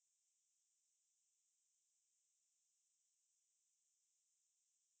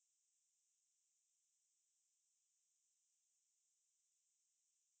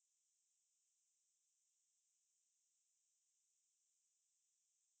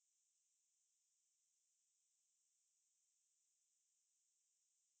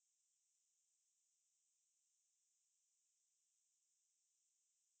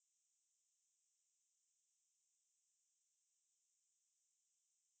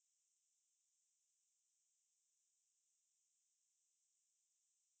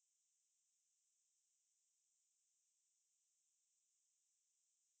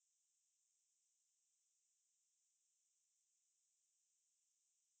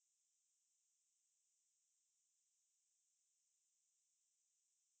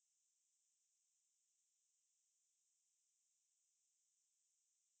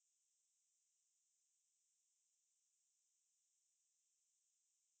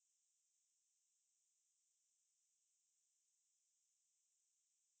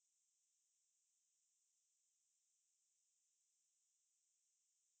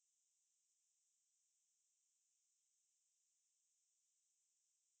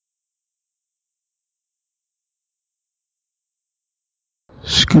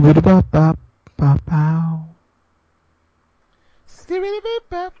Scooby bop bop bop bow.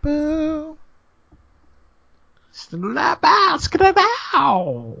 Skibidi-boo-bop-boo. Bow, skibidi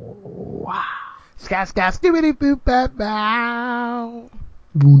bow. Sky, sky, skibidi-boo-bop-bow.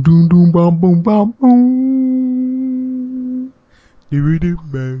 Boom, doom, doom, bum, boom, bum, boom.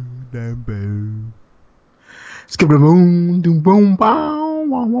 Skibidi-boo-bop-boo. Skibidi boom, doom, boom, bow.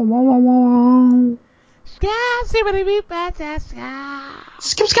 Wow, wow, wow, wow, wow. Sky, skibidi-boo-bop-sky.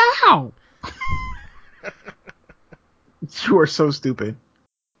 Skip, scow. You are so stupid.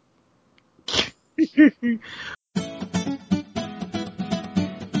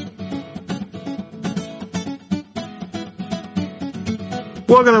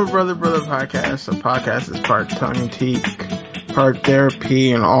 Welcome to Brother Podcast. A podcast is part tongue-in-cheek, part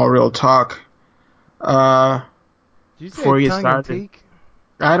therapy, and all real talk. Did you say Before you get tongue-in-cheek?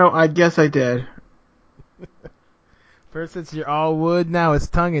 I guess I did. First it's your all wood, now it's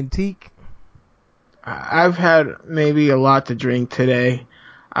tongue-in-cheek. I've had maybe a lot to drink today.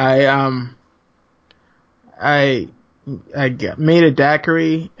 I made a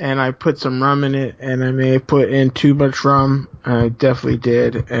daiquiri and I put some rum in it, and I may have put in too much rum. I definitely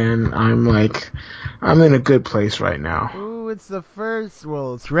did, and I'm in a good place right now. Ooh, it's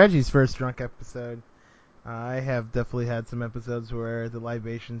Reggie's first drunk episode. I have definitely had some episodes where the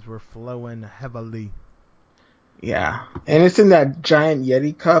libations were flowing heavily. Yeah, and it's in that giant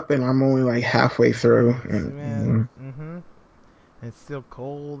Yeti cup, and I'm only like halfway through. And it's still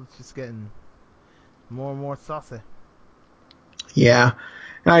cold. It's just getting more and more saucy. Yeah,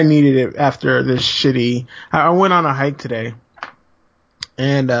 I needed it after this shitty. I went on a hike today,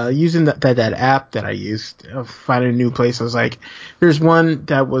 and using that app that I used to find a new place. I was like, there's one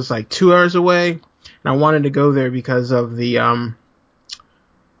that was like 2 hours away, and I wanted to go there because of the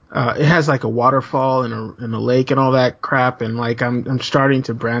it has like a waterfall and a lake and all that crap, and like I'm starting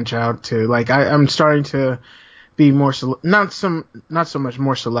to branch out to like I'm starting to be more not so much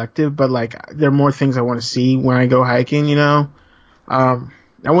more selective, but like there are more things I want to see when I go hiking, you know. I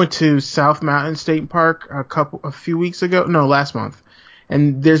went to South Mountain State Park a few weeks ago, no, last month,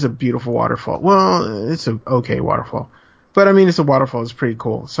 and there's a beautiful waterfall. Well, it's a okay waterfall, but I mean it's a waterfall. It's pretty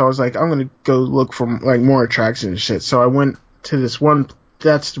cool. So I was like, I'm gonna go look for like more attractions and shit. So I went to this one.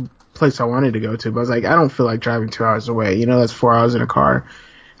 That's the place I wanted to go to, but I was like, I don't feel like driving 2 hours away. You know, that's 4 hours in a car.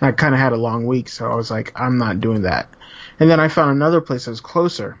 And I kind of had a long week, so I was like, I'm not doing that. And then I found another place that was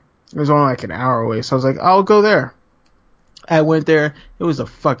closer. It was only like an hour away, so I was like, I'll go there. I went there. It was a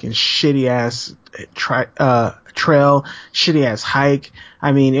fucking shitty ass trail, shitty ass hike.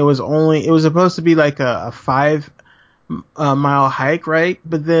 I mean, it was supposed to be like a 5 mile hike, right?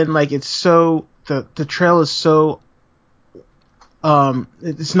 But then like the trail is so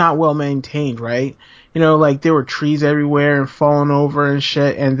it's not well maintained, right? You know, like there were trees everywhere and falling over and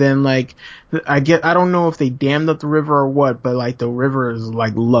shit, and then like I don't know if they dammed up the river or what, but like the river is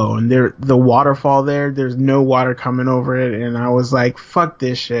like low, and the waterfall there's no water coming over it, and I was like, fuck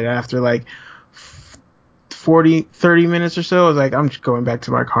this shit. After like 30 minutes or so, I was like, I'm just going back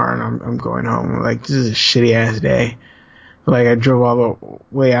to my car and I'm going home. Like, this is a shitty ass day. Like, I drove all the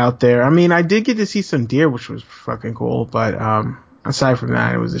way out there. I mean, I did get to see some deer, which was fucking cool, but aside from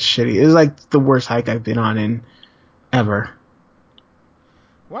that, it was like the worst hike I've been on in ever.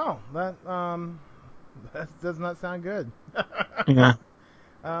 Wow, that does not sound good. Yeah.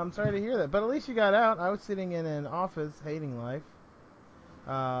 I'm sorry to hear that, but at least you got out. I was sitting in an office hating life.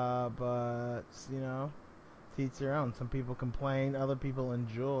 But you know, to each their own. Some people complain, other people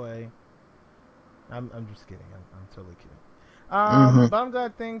enjoy. I'm just kidding. I'm totally kidding. But I'm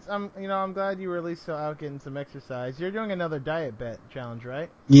glad I'm glad you were at least out getting some exercise. You're doing another diet bet challenge, right?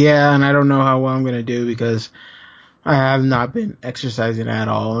 Yeah, and I don't know how well I'm gonna do because I have not been exercising at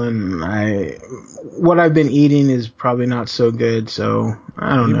all, and what I've been eating is probably not so good. So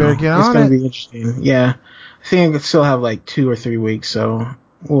I don't know. You better get It's on gonna it. be interesting. Yeah, I think I could still have like 2 or 3 weeks. So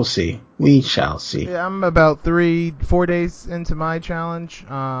we'll see. We shall see. Yeah, I'm about 3-4 days into my challenge.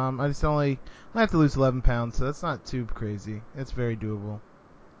 I have to lose 11 pounds, so that's not too crazy. It's very doable.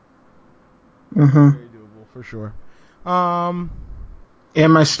 Mm-hmm. Very doable for sure. And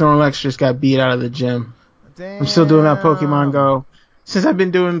my Snorlax just got beat out of the gym. I'm still doing that Pokemon Damn. Go. Since I've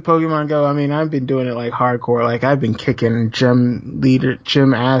been doing Pokemon Go, I mean, I've been doing it like hardcore. Like, I've been kicking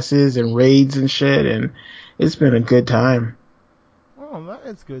gym asses and raids and shit, and it's been a good time. Well, that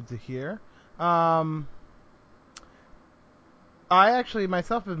is good to hear. I actually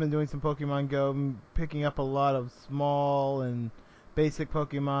myself have been doing some Pokemon Go, picking up a lot of small and basic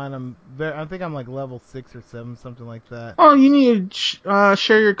Pokemon. I think I'm like level 6 or 7, something like that. Oh, you need to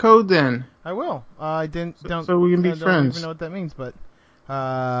share your code then, I will. I didn't so we can be don't even friends. know what that means, but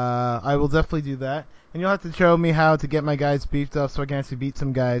I will definitely do that. And you'll have to show me how to get my guys beefed up so I can actually beat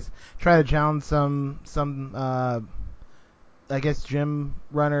some guys. Try to challenge some I guess gym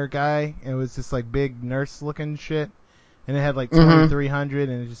runner guy. It was just like big nurse looking shit, and it had like 2,300,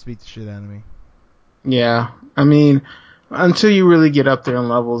 and it just beat the shit out of me. Yeah, I mean, until you really get up there in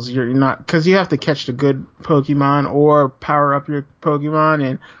levels, you're not, because you have to catch the good Pokemon or power up your Pokemon,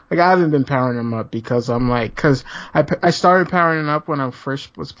 and like I haven't been powering them up because because I started powering them up when I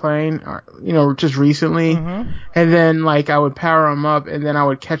first was playing, just recently, and then like I would power them up, and then I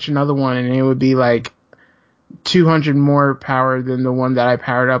would catch another one, and it would be like 200 more power than the one that I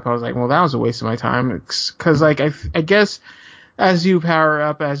powered up. I was like, well, that was a waste of my time, because like I guess. As you power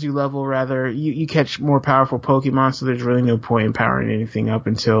up, as you level, rather, you catch more powerful Pokemon, so there's really no point in powering anything up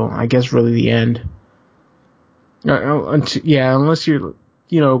until, I guess, really the end. Unless you're,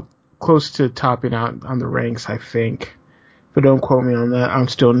 close to topping out on the ranks, I think. But don't quote me on that. I'm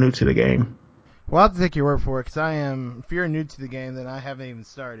still new to the game. Well, I'll have to take your word for it, because if you're new to the game, then I haven't even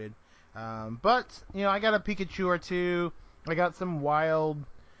started. But, I got a Pikachu or two. I got some wild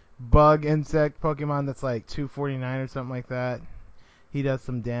bug insect Pokemon that's like 249 or something like that. He does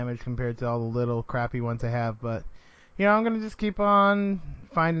some damage compared to all the little crappy ones I have, but I'm gonna just keep on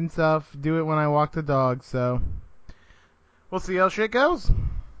finding stuff, do it when I walk the dog, so we'll see how shit goes.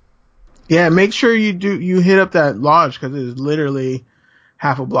 Yeah, make sure you hit up that lodge, because it is literally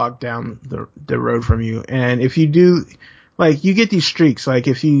half a block down the road from you. And if you do, like, you get these streaks, like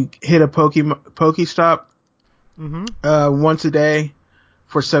if you hit a Pokestop once a day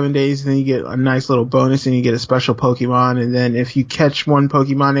for 7 days, then you get a nice little bonus, and you get a special Pokemon. And then if you catch one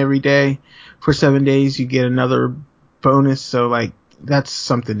Pokemon every day for 7 days, you get another bonus. So like, that's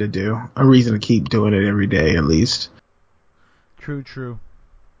something to do, a reason to keep doing it every day at least. True.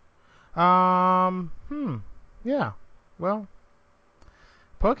 Yeah. Well,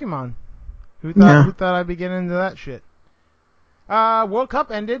 Pokemon. Who thought I'd be getting into that shit? World Cup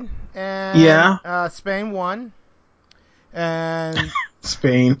ended, and Spain won. And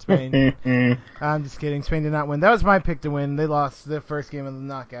Spain. I'm just kidding. Spain did not win. That was my pick to win. They lost their first game of the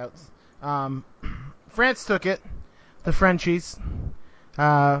knockouts. France took it. The Frenchies.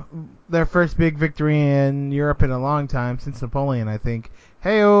 Their first big victory in Europe in a long time, since Napoleon, I think.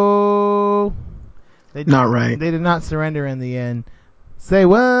 Hey-oh! Not right. They did not surrender in the end. Say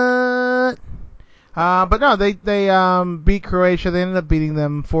what? But no, they beat Croatia. They ended up beating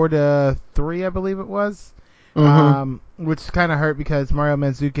them 4-3, I believe it was. Which kind of hurt because Mario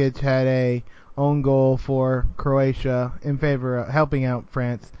Mandzukic had a own goal for Croatia in favor of helping out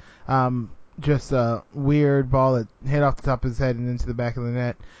France. Just a weird ball that hit off the top of his head and into the back of the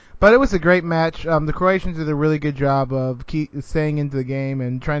net. But it was a great match. The Croatians did a really good job of staying into the game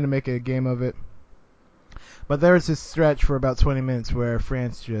and trying to make a game of it. But there was this stretch for about 20 minutes where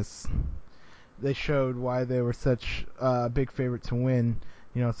France they showed why they were such a big favorite to win.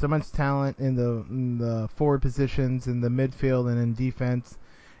 So much talent in the forward positions, in the midfield, and in defense.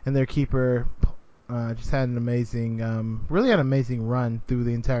 And their keeper just had an amazing run through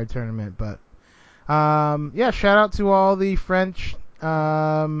the entire tournament. But shout out to all the French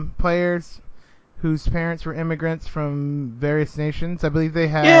players whose parents were immigrants from various nations. I believe they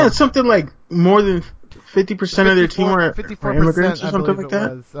had... Yeah, it's something like more than 50% of their team were immigrants or something like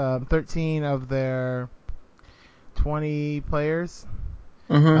that. It was 13 of their 20 players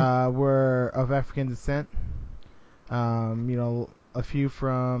were of African descent. A few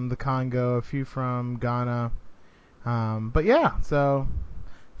from the Congo, a few from Ghana. But yeah, so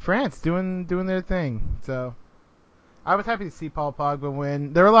France doing their thing. So I was happy to see Paul Pogba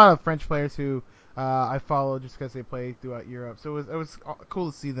win. There were a lot of French players who I followed just because they played throughout Europe. So it was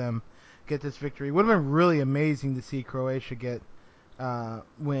cool to see them get this victory. It would have been really amazing to see Croatia get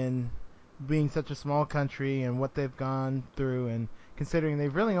win, being such a small country and what they've gone through, and considering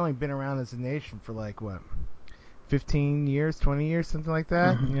they've really only been around as a nation for 15 years, 20 years, something like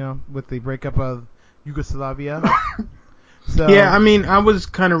that, with the breakup of Yugoslavia. So, yeah, I mean, I was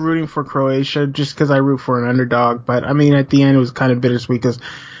kind of rooting for Croatia just because I root for an underdog. But, I mean, at the end, it was kind of bittersweet because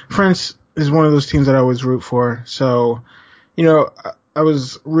France is one of those teams that I always root for. So, I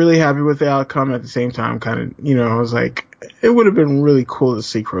was really happy with the outcome. At the same time, kind of, I was like, it would have been really cool to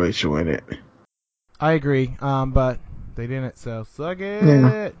see Croatia win it. I agree, but they didn't, so suck it.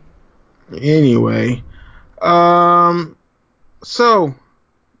 Yeah. Anyway, so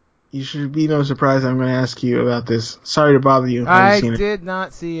you should be no surprise I'm going to ask you about this. Sorry to bother you. I did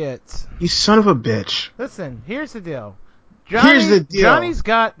not see it. You son of a bitch. Listen, here's the deal.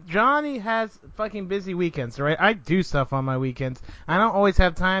 Johnny has fucking busy weekends, right? I do stuff on my weekends. I don't always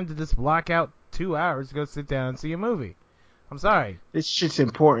have time to just block out 2 hours to go sit down and see a movie. I'm sorry. This shit's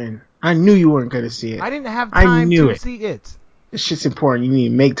important. I knew you weren't going to see it. I didn't have time to see it. This shit's important. You need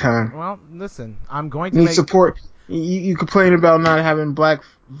to make time. Well, listen, I'm going to You need support. You complain about not having black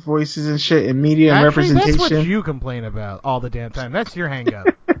voices and shit in media and representation. That's what you complain about all the damn time. That's your hang up.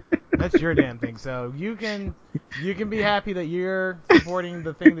 That's your damn thing. So you can be happy that you're supporting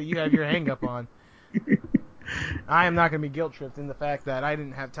the thing that you have your hang up on. I am not going to be guilt tripped in the fact that I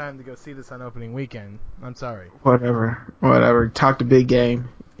didn't have time to go see this on opening weekend. I'm sorry. Whatever. Talk the big game.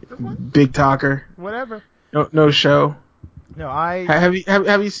 Big talker. Whatever. No show. No, I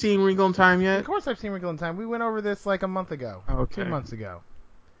have you seen Wrinkle in Time yet? Of course, I've seen Wrinkle in Time. We went over this like a month ago. Okay. 2 months ago.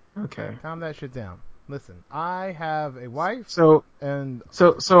 Okay. Calm that shit down. Listen, I have a wife. And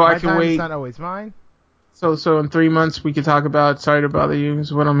I can wait. It's not always mine. So in 3 months we can talk about Sorry to Bother You.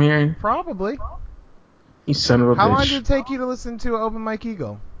 Is what I'm hearing. Probably. You son of a bitch. How long did it take you to listen to Open Mike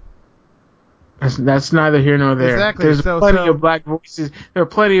Eagle? That's neither here nor there. Exactly. There's plenty of black voices. There are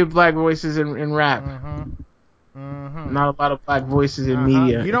plenty of black voices in rap. Not a lot of black voices in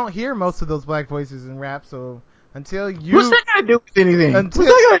media. You don't hear most of those black voices in rap, so until you... What's that got to do with anything? Until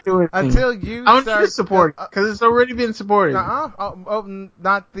you I don't need to support it, because it's already been supported.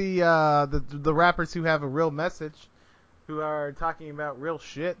 Not the rappers who have a real message, who are talking about real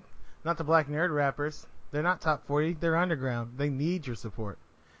shit. Not the black nerd rappers. They're not top 40. They're underground. They need your support.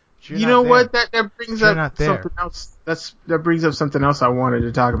 You know what? That brings up something else. That brings up something else I wanted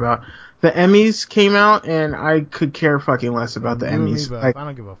to talk about. The Emmys came out, and I could care fucking less about the Emmys. I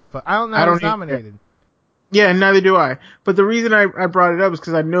don't give a fuck. I don't know who's nominated. Yeah, neither do I. But the reason I brought it up is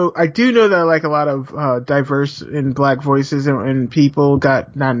because I do know that like a lot of diverse and black voices and people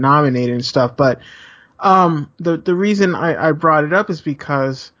got not nominated and stuff. But the reason I brought it up is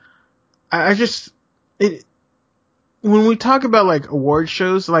because when we talk about like award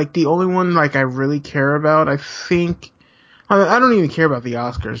shows, like the only one like I really care about, I think, I don't even care about the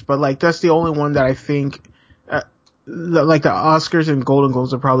Oscars, but like that's the only one that I think, like the Oscars and Golden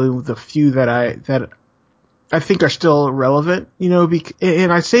Globes are probably the few that I think are still relevant, you know,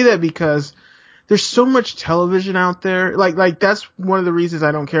 and I say that because there's so much television out there. Like that's one of the reasons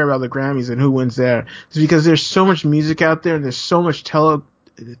I don't care about the Grammys and who wins there. Is because there's so much music out there and there's so much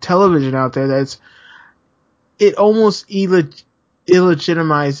television out there that it almost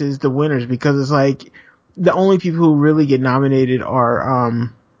illegitimizes the winners, because it's like the only people who really get nominated are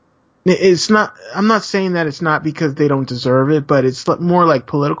it's not, I'm not saying that it's not because they don't deserve it, but it's more like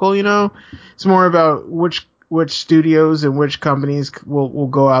political, you know. It's more about which studios and which companies will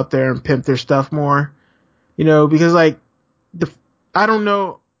go out there and pimp their stuff more, you know, because like I don't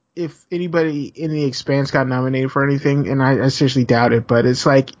know if anybody in The Expanse got nominated for anything, and I seriously doubt it, but it's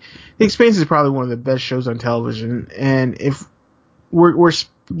like The Expanse is probably one of the best shows on television, and if we're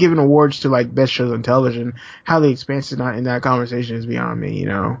giving awards to like best shows on television, how The Expanse is not in that conversation is beyond me, you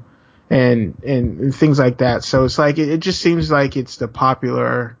know, and things like that. So it's like it just seems like it's the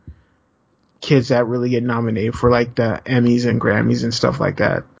popular kids that really get nominated for like the Emmys and Grammys and stuff like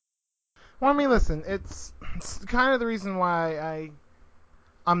that. Well, I mean, listen, it's kind of the reason why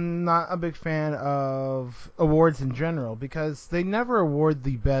I'm not a big fan of awards in general, because they never award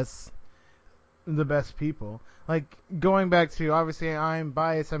the best people. Like, going back to, obviously I'm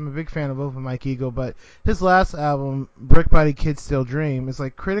biased, I'm a big fan of Open Mike Eagle, but his last album, Brick Body Kids Still Dream, is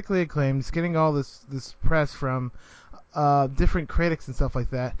like critically acclaimed. It's getting all this press from different critics and stuff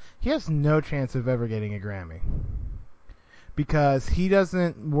like that. He has no chance of ever getting a Grammy, because he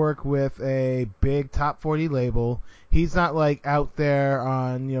doesn't work with a big top 40 label. He's not like out there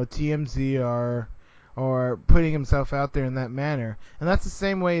on, you know, TMZ or putting himself out there in that manner. And that's the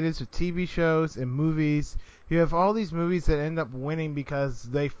same way it is with TV shows and movies. You have all these movies that end up winning because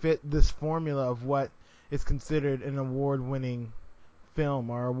they fit this formula of what is considered an award-winning film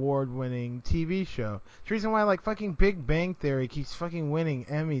or award-winning TV show. It's the reason why like fucking Big Bang Theory keeps fucking winning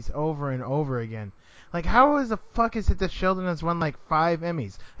Emmys over and over again. Like, how is the fuck is it that Sheldon has won like 5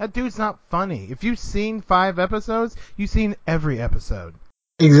 Emmys? That dude's not funny. If you've seen 5 episodes, you've seen every episode.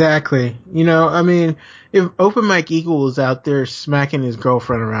 Exactly. You know, I mean, if Open Mike Eagle was out there smacking his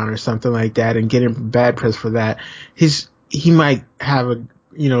girlfriend around or something like that and getting bad press for that, he might have a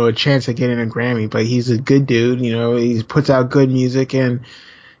chance of getting a Grammy, but he's a good dude, you know, he puts out good music, and,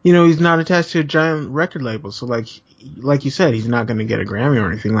 you know, he's not attached to a giant record label. So like you said, he's not going to get a Grammy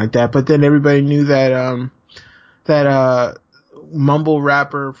or anything like that. But then everybody knew that mumble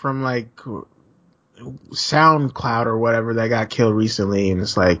rapper from like SoundCloud or whatever that got killed recently, and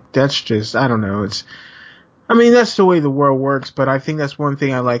it's like, that's just, I don't know, that's the way the world works. But I think that's one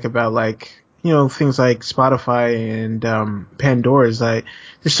thing I like about like things like Spotify and Pandora is like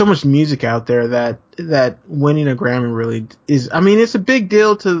there's so much music out there that winning a Grammy really is. I mean, it's a big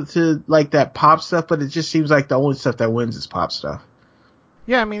deal to like that pop stuff, but it just seems like the only stuff that wins is pop stuff.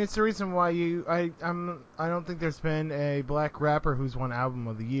 Yeah, I mean, it's the reason why I don't think there's been a black rapper who's won Album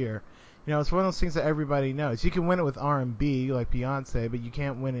of the Year. It's one of those things that everybody knows. You can win it with R&B like Beyonce, but you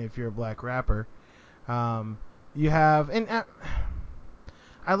can't win it if you're a black rapper. You have, and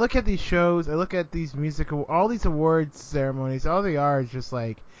I look at these shows, I look at these all these awards ceremonies, all they are is just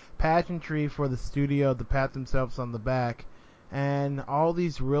like pageantry for the studio to pat themselves on the back, and all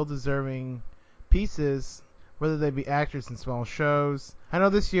these real deserving pieces, whether they be actors in small shows. I know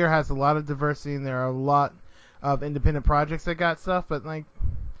this year has a lot of diversity and there are a lot of independent projects that got stuff, but like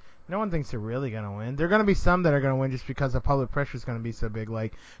no one thinks they're really going to win. There are going to be some that are going to win just because the public pressure is going to be so big.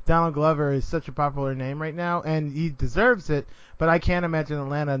 Like, Donald Glover is such a popular name right now, and he deserves it, but I can't imagine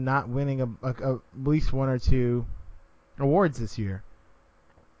Atlanta not winning at least one or two awards this year.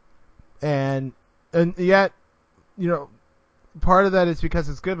 And yet, part of that is because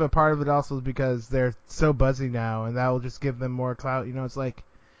it's good, but part of it also is because they're so buzzy now, and that will just give them more clout. It's like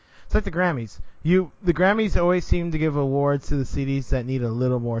the Grammys. The Grammys always seem to give awards to the CDs that need a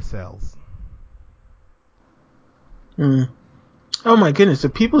little more sales. Oh my goodness, the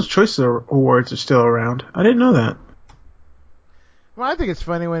People's Choice Awards are still around. I didn't know that. Well, I think it's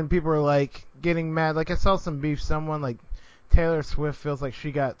funny when people are like getting mad. Like I saw some beef. Someone like Taylor Swift feels like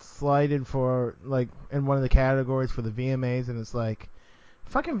she got slighted for like in one of the categories for the VMAs, and it's like,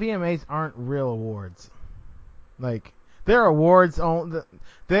 fucking VMAs aren't real awards. Like, their awards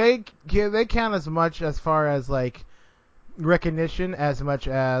they count as much as far as like recognition as much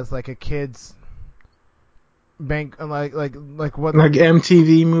as like a kid's bank like what like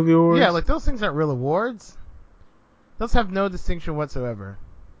MTV Movie Awards. Yeah, like those things aren't real awards. Those have no distinction whatsoever.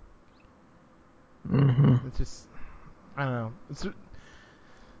 It's just, I don't know.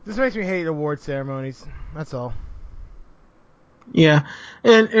 This makes me hate award ceremonies. That's all. Yeah,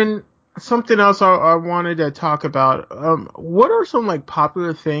 and something else I wanted to talk about. What are some like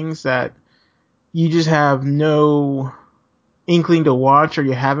popular things that you just have no inkling to watch, or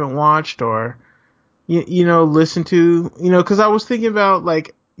you haven't watched, or listen to? Because I was thinking about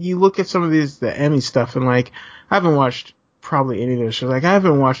like you look at some of the Emmy stuff, and like I haven't watched probably any of those shows. Like I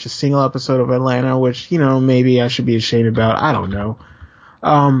haven't watched a single episode of Atlanta, which maybe I should be ashamed about. I don't know.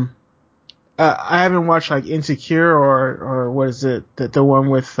 I haven't watched like Insecure or what is it, the one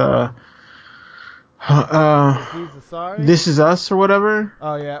with This Is Us or whatever.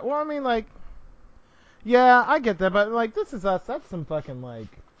 Oh yeah. Well, I mean, like, yeah, I get that, but like This Is Us, that's some fucking like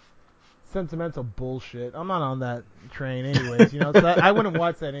sentimental bullshit. I'm not on that train anyways. So I wouldn't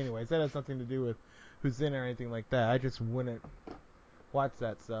watch that anyways. That has nothing to do with who's in or anything like that. I just wouldn't watch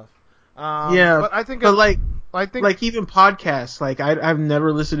that stuff. But I think like even podcasts, like I've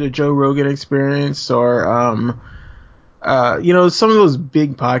never listened to Joe Rogan Experience or some of those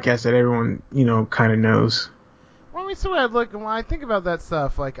big podcasts that everyone kind of knows. Well, when I think about that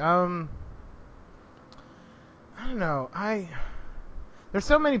stuff, like I don't know, there's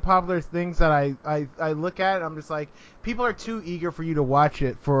so many popular things that I look at, and I'm just like, people are too eager for you to watch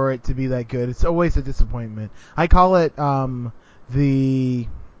it for it to be that good. It's always a disappointment. I call it the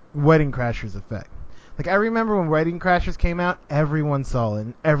Wedding Crashers effect. Like, I remember when Wedding Crashers came out, everyone saw it,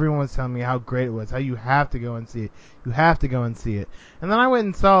 and everyone was telling me how great it was, how you have to go and see it. You have to go and see it. And then I went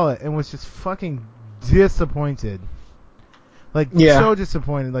and saw it, and was just fucking disappointed. Like, so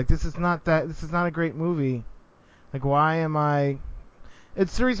disappointed. Like, this is not a great movie. Like, why am I...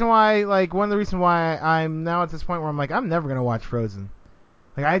 It's the reason why, like, one of the reasons why I'm now at this point where I'm like, I'm never going to watch Frozen.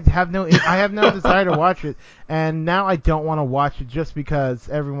 Like, I have no desire to watch it, and now I don't want to watch it just because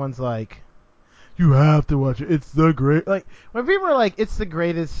everyone's like, you have to watch it. It's the great... Like, when people are like, it's the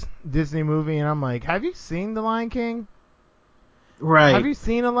greatest Disney movie, and I'm like, have you seen The Lion King? Right. Have you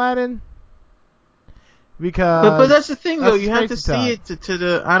seen Aladdin? Because... But that's the thing, though. You have to see it to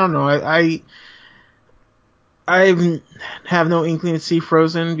the... I don't know. I have no inkling to see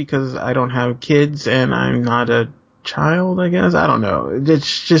Frozen because I don't have kids and I'm not a child, I guess. I don't know.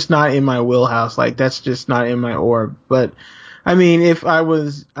 It's just not in my wheelhouse. Like, that's just not in my orb. But, I mean, if I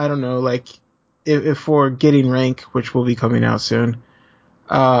was, I don't know, like, if for Getting Rank, which will be coming out soon,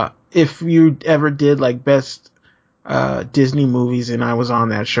 if you ever did, like, best Disney movies and I was on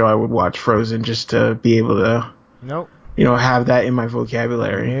that show, I would watch Frozen just to be able to, have that in my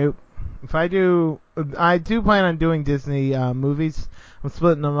vocabulary. Nope. If I do plan on doing Disney movies. I'm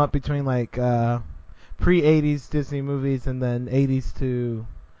splitting them up between like pre-80s Disney movies and then 80s to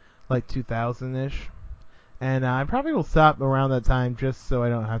like 2000-ish. And I probably will stop around that time just so I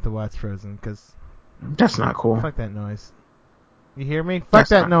don't have to watch Frozen, because That's not cool. fuck that noise. You hear me? Fuck That's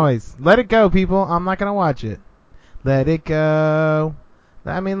that not noise. Let it go, people. I'm not going to watch it. Let it go.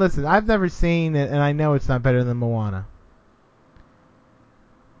 I mean, listen, I've never seen it, and I know it's not better than Moana.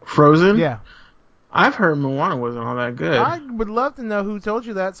 Frozen? Yeah. I've heard Moana wasn't all that good. I would love to know who told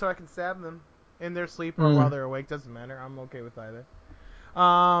you that so I can stab them in their sleep or while they're awake. Doesn't matter. I'm okay with either.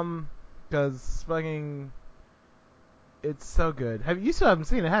 Because fucking... It's so good. You still haven't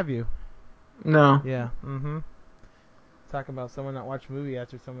seen it, have you? No. Yeah. Mm-hmm. Talk about someone not watch a movie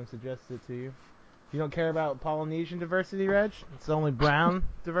after someone suggested it to you. You don't care about Polynesian diversity, Reg? It's only brown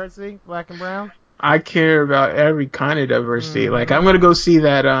diversity, black and brown. I care about every kind of diversity. Mm-hmm. Like, I'm gonna go see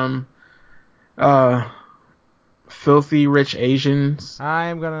that Filthy Rich Asians. I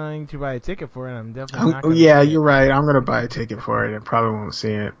am going to buy a ticket for it. I'm definitely not going to Yeah, see it. you're right. I'm gonna buy a ticket for it and probably won't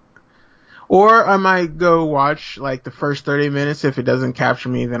see it. Or I might go watch like the first 30 minutes. If it doesn't capture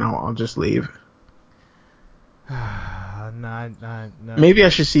me, then I'll just leave. No. Maybe I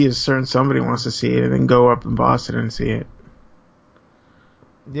should see if somebody wants to see it and then go up in Boston and see it.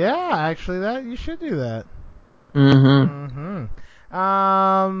 Yeah, actually, you should do that. Mm-hmm.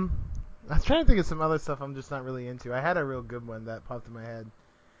 I was trying to think of some other stuff I'm just not really into. I had a real good one that popped in my head.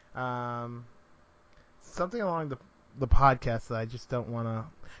 Something along the podcast that I just don't want to.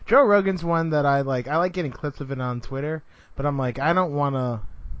 Joe Rogan's one that I like. I like getting clips of it on Twitter, but I'm like, I don't want to.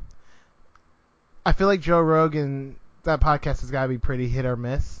 I feel like Joe Rogan, that podcast has got to be pretty hit or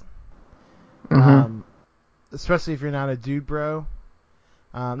miss. Mm-hmm. Especially if you're not a dude bro.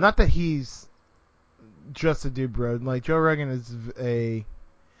 Not that he's just a dude bro. Like, Joe Rogan is a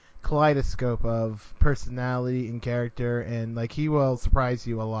kaleidoscope of personality and character, and like, he will surprise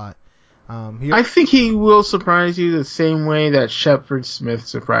you a lot. I think he will surprise you the same way that Shepard Smith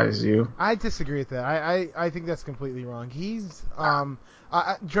surprised you. I disagree with that. I think that's completely wrong. He's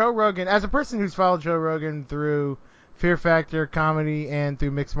Joe Rogan, as a person who's followed Joe Rogan through Fear Factor comedy and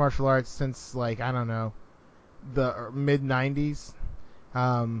through mixed martial arts since, like, I don't know, the mid 90s.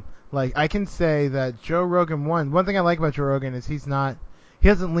 Like, I can say that Joe Rogan, one thing I like about Joe Rogan is he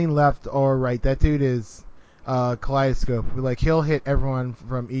doesn't lean left or right. That dude is kaleidoscope. Like, he'll hit everyone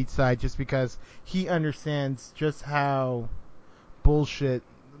from each side just because he understands just how bullshit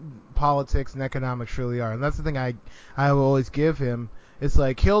politics and economics really are. And that's the thing I will always give him. It's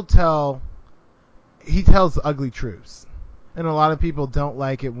like, he tells ugly truths. And a lot of people don't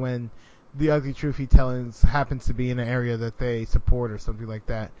like it when the ugly truth he tells happens to be in an area that they support or something like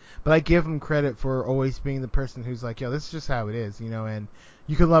that. But I give him credit for always being the person who's like, yo, this is just how it is, and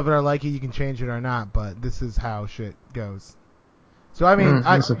you can love it or like it, you can change it or not, but this is how shit goes. So, I mean,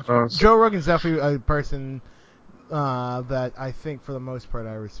 I suppose. Joe Rogan's definitely a person that I think for the most part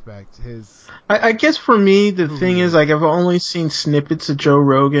I respect. I guess for me, the thing is, like, I've only seen snippets of Joe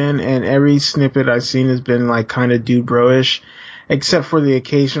Rogan, and every snippet I've seen has been, like, kind of dude bro-ish, except for the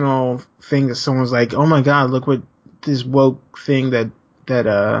occasional thing that someone's like, oh my god, look what this woke thing that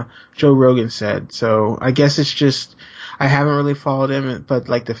Joe Rogan said. So I guess it's just, I haven't really followed him, but,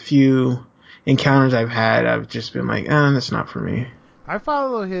 like, the few encounters I've had, I've just been like, that's not for me. I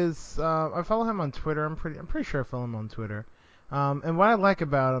follow him on Twitter. I'm pretty sure I follow him on Twitter. And what I like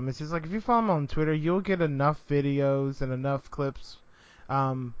about him is just, like, if you follow him on Twitter, you'll get enough videos and enough clips.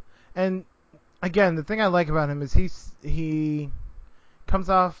 And again, the thing I like about him is he comes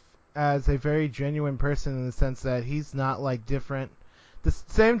off as a very genuine person in the sense that he's not, like, different. The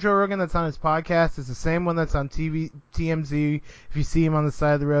same Joe Rogan that's on his podcast is the same one that's on TMZ. If you see him on the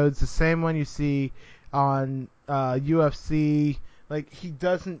side of the road, it's the same one you see on UFC. Like, he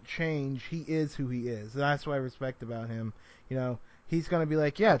doesn't change. He is who he is. And that's what I respect about him. He's going to be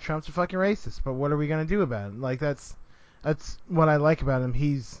like, yeah, Trump's a fucking racist, but what are we going to do about it? Like, that's what I like about him.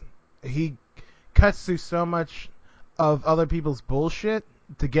 He cuts through so much of other people's bullshit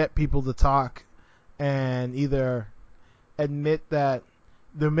to get people to talk and either admit the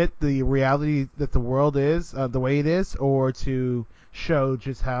reality that the world is, the way it is, or to show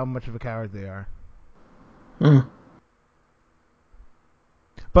just how much of a coward they are.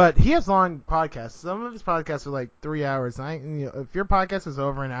 But he has long podcasts. Some of his podcasts are like 3 hours. If your podcast is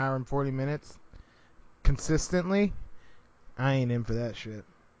over an hour and 40 minutes consistently, I ain't in for that shit.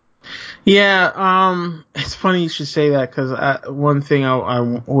 Yeah, it's funny you should say that, because one thing I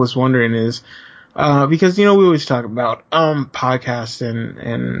was wondering is, because, we always talk about podcasts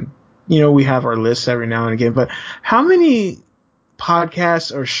and we have our lists every now and again, but how many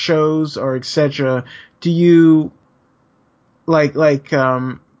podcasts or shows or etc. do you like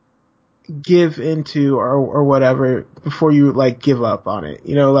give into or whatever before you like give up on it?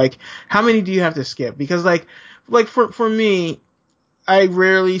 You know, like how many do you have to skip? Because like for me, I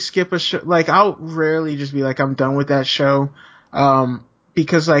rarely skip a show. Like I'll rarely just be like I'm done with that show,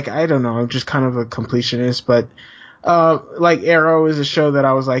 because like I don't know, I'm just kind of a completionist. But like Arrow is a show that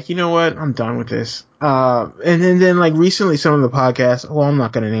I was like, you know what, I'm done with this. And then like recently, some of the podcasts. Well, I'm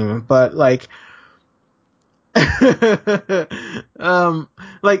not gonna name them, but like Dan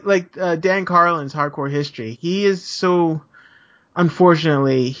Carlin's Hardcore History. He is so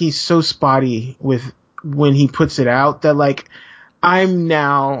unfortunately he's so spotty with when he puts it out that like I'm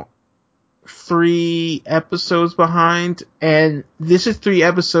now 3 episodes behind, and this is 3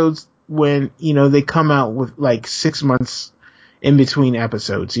 episodes when you know they come out with like 6 months in between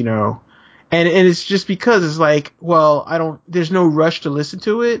episodes, you know. And it's just because it's like, well, there's no rush to listen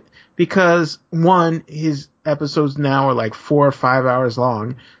to it because one, his episodes now are like 4 or 5 hours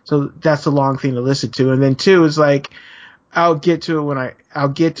long. So that's a long thing to listen to. And then two is like, I'll get to it I'll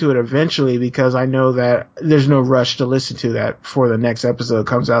get to it eventually because I know that there's no rush to listen to that before the next episode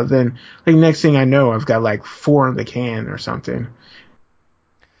comes out. Then like next thing I know, I've got like 4 in the can or something.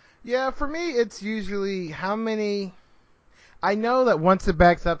 Yeah, for me, it's usually how many. I know that once it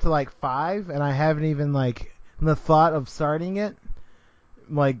backs up to like 5, and I haven't even like the thought of starting it,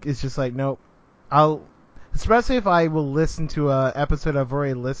 like it's just like nope. I'll especially if I will listen to a episode I've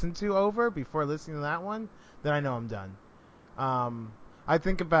already listened to over before listening to that one, then I know I'm done. I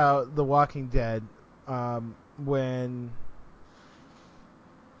think about The Walking Dead, when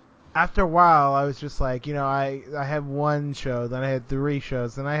after a while I was just like, you know, I had one show, then I had 3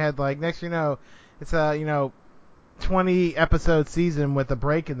 shows, then I had like next you know, it's a 20 episode season with a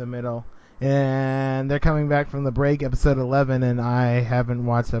break in the middle, and they're coming back from the break, episode 11, and I haven't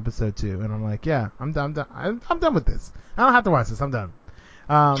watched episode 2, and I'm like, yeah, I'm done. I'm done with this. I don't have to watch this. I'm done.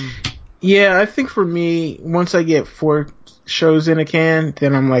 Yeah, I think for me, once I get 4 shows in a can,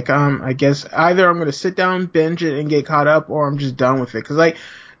 then I'm like, I guess either I'm gonna sit down, binge it, and get caught up, or I'm just done with it. Cause like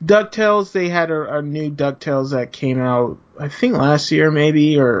DuckTales, they had a new DuckTales that came out, I think last year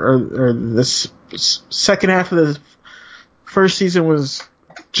maybe, or the second half of the first season was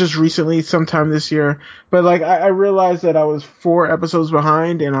just recently, sometime this year. But like, I realized that I was 4 episodes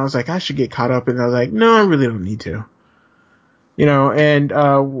behind, and I was like, I should get caught up, and I was like, no, I really don't need to. You know, and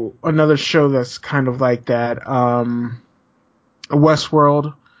another show that's kind of like that,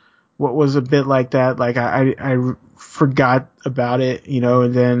 Westworld, what was a bit like that. Like I forgot about it, you know,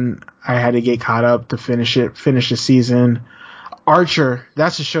 and then I had to get caught up to finish the season. Archer,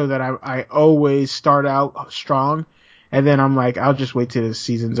 that's a show that I always start out strong, and then I'm like, I'll just wait till the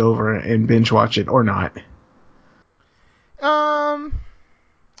season's over and binge watch it or not. um,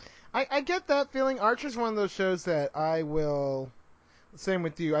 I get that feeling. Archer's one of those shows that I will. Same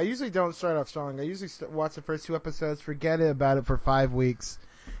with you. I usually don't start off strong. I usually watch the first 2 episodes, forget about it for 5 weeks,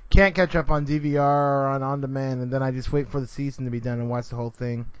 can't catch up on DVR or on demand, and then I just wait for the season to be done and watch the whole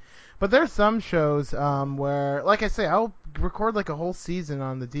thing. But there's some shows where, like I say, I'll record like a whole season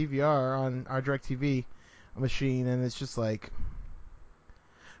on the DVR on our DirecTV machine, and it's just like,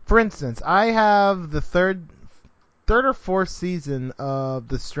 for instance, I have the third or fourth season of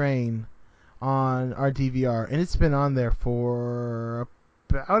The Strain on our DVR, and it's been on there for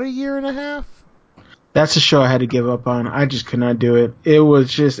about a year and a half. That's a show I had to give up on. I just could not do it.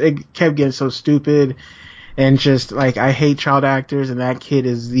 It kept getting so stupid. And just like I hate child actors, and that kid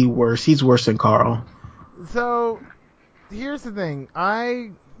is the worst. He's worse than Carl. So here's the thing.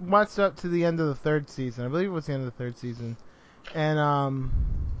 I watched up to the end of the 3rd season. I believe it was the end of the 3rd season, and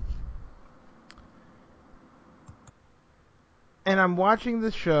I'm watching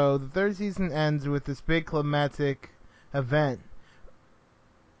the show. The 3rd season ends with this big climatic event.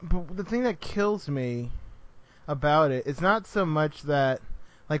 But the thing that kills me about it is not so much that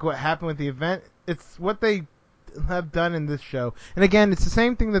like what happened with the event. It's what they have done in this show. And again, it's the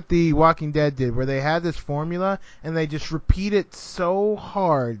same thing that The Walking Dead did, where they had this formula and they just repeat it so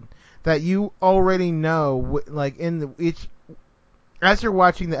hard that you already know, like in each. As you're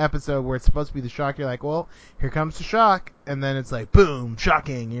watching the episode where it's supposed to be the shock, you're like, well, here comes the shock, and then it's like, boom,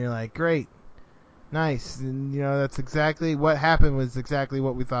 shocking. And you're like, great, nice, and that's exactly what happened. Was exactly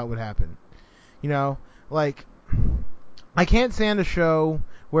what we thought would happen. Like I can't stand a show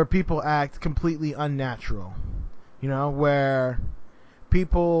where people act completely unnatural. Where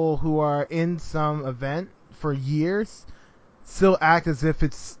people who are in some event for years still act as if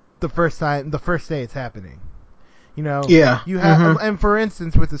it's the first day it's happening. Yeah. You have, Mm-hmm. and for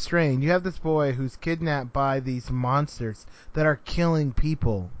instance, with The Strain, you have this boy who's kidnapped by these monsters that are killing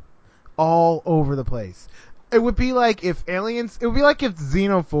people all over the place. It would be like if aliens. It would be like if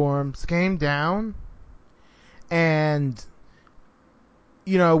xenoforms came down, and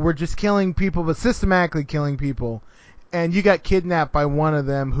we're just killing people, but systematically killing people, and you got kidnapped by one of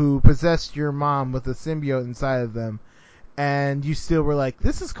them who possessed your mom with a symbiote inside of them, and you still were like,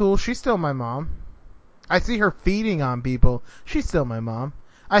 "This is cool. She's still my mom. I see her feeding on people. She's still my mom.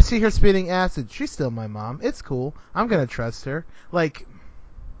 I see her spitting acid. She's still my mom. It's cool. I'm gonna trust her." Like,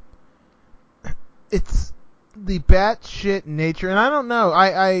 it's the batshit nature, and I don't know.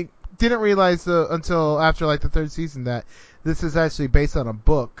 I didn't realize until after like the third season that this is actually based on a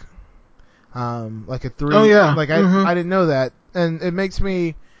book. Like a three. Oh yeah. Like I didn't know that, and it makes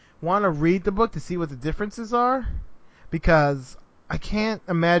me want to read the book to see what the differences are, because I can't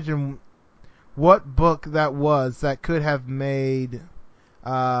imagine what book that was that could have made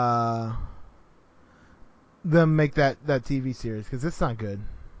them make that TV series, because it's not good.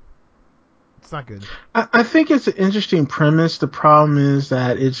 It's not good. I think it's an interesting premise. The problem is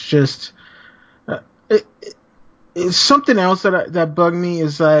that it's just it's something else that bugged me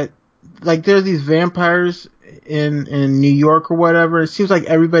is that like there are these vampires in New York or whatever. It seems like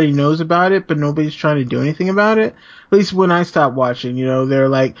everybody knows about it, but nobody's trying to do anything about it. At least when I stopped watching, they're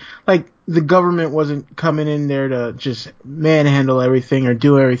like the government wasn't coming in there to just manhandle everything or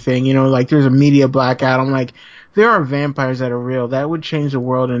do everything. Like there's a media blackout. I'm like, there are vampires that are real. That would change the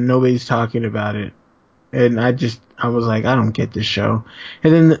world, and nobody's talking about it. And I was like, I don't get this show.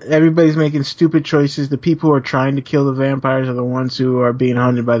 And then everybody's making stupid choices. The people who are trying to kill the vampires are the ones who are being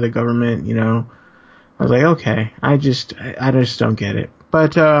hunted by the government, I was like, okay, I just don't get it.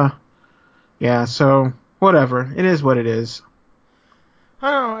 But, yeah, so whatever. It is what it is.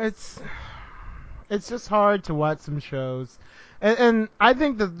 I don't know. It's just hard to watch some shows. And I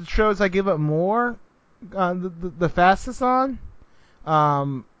think that the shows I give up more, the fastest on,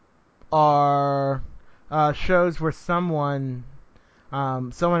 are shows where someone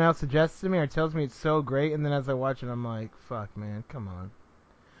else suggests to me or tells me it's so great, and then as I watch it, I'm like, fuck, man, come on.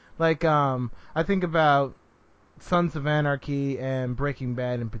 Like, I think about Sons of Anarchy and Breaking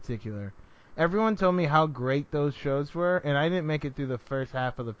Bad in particular. Everyone told me how great those shows were, and I didn't make it through the first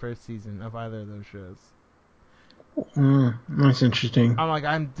half of the first season of either of those shows. That's interesting. I'm like,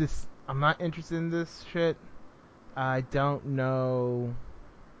 I'm not interested in this shit. I don't know.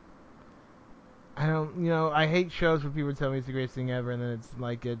 I hate shows where people tell me it's the greatest thing ever, and then it's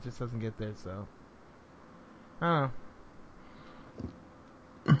like, it just doesn't get there, so. I don't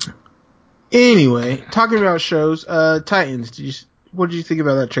know. Anyway, talking about shows, Titans, what did you think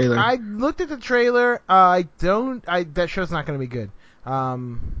about that trailer? I looked at the trailer. That show's not going to be good.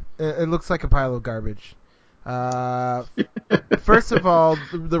 It looks like a pile of garbage. First of all,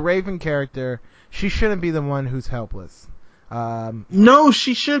 the Raven character, she shouldn't be the one who's helpless. No,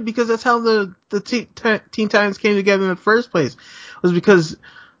 she should, because that's how the Teen Titans came together in the first place. It was because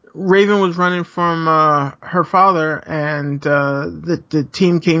Raven was running from her father, and the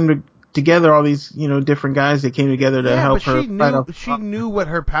team came together. All these different guys that came together to help her. She knew what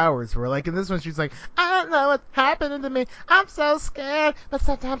her powers were. Like in this one, she's like, I don't know what's happening to me. I'm so scared, but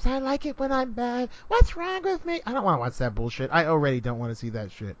sometimes I like it when I'm bad. What's wrong with me? I don't want to watch that bullshit. I already don't want to see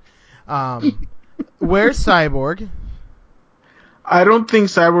that shit. Where's Cyborg? I don't think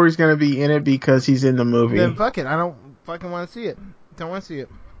Cyborg's gonna be in it because he's in the movie. Then fuck it. I don't fucking want to see it. Don't want to see it.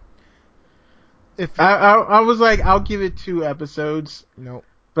 I was like, I'll give it 2 episodes. Nope.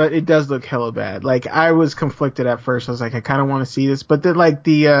 But it does look hella bad. Like, I was conflicted at first. I was like, I kind of want to see this. But then, like,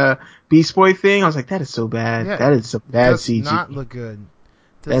 the Beast Boy thing, I was like, that is so bad. Yeah, that is so bad CG. Does not look good.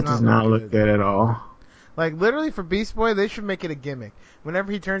 That does not look good at all. Like, literally for Beast Boy, they should make it a gimmick.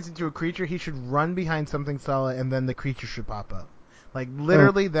 Whenever he turns into a creature, he should run behind something solid, and then the creature should pop up. Like,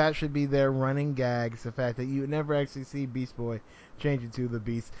 literally, that should be their running gags, the fact that you never actually see Beast Boy change into the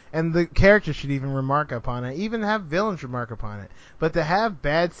Beast. And the characters should even remark upon it, even have villains remark upon it. But to have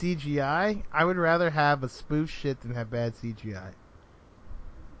bad CGI, I would rather have a spoof shit than have bad CGI.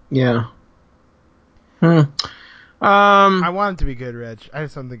 Yeah. I want it to be good, Reg. I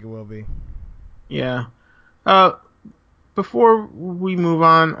just don't think it will be. Yeah. Before we move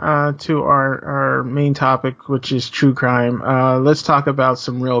on to our main topic, which is true crime, let's talk about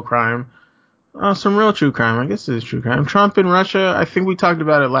some real crime. Some real true crime. I guess it is true crime. Trump in Russia. I think we talked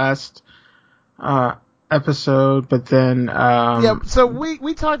about it last episode, but then so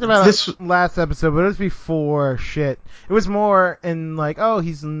we talked about it last episode, but it was before shit. It was more in like, oh,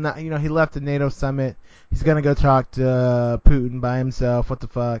 he's not, he left the NATO summit. He's gonna go talk to Putin by himself. What the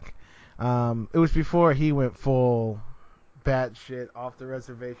fuck? It was before he went full batshit off the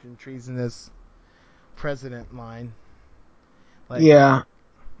reservation, treasonous president line. Like, yeah.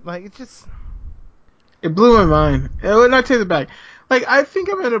 Like, it's just... It blew my mind. And I take it back. Like, I think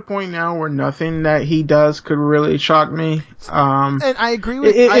I'm at a point now where nothing that he does could really shock me. And I agree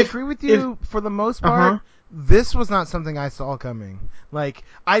with If you for the most uh part. huh. This was not something I saw coming. Like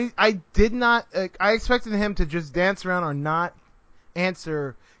I did not. I expected him to just dance around or not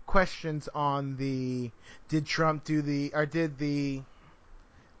answer questions on the did Trump do the or did the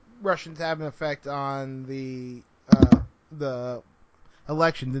Russians have an effect on the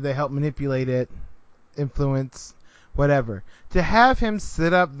election? Did they help manipulate it, influence, whatever? To have him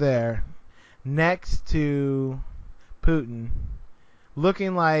sit up there next to Putin,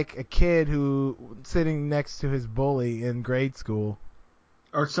 looking like a kid who sitting next to his bully in grade school.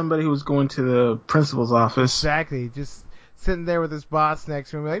 Or somebody who was going to the principal's office. Exactly, just sitting there with his boss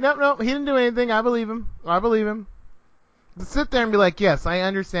next to him, like, no, he didn't do anything. I believe him. To sit there and be like, yes, I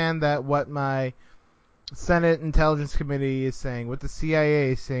understand that what my Senate Intelligence Committee is saying, what the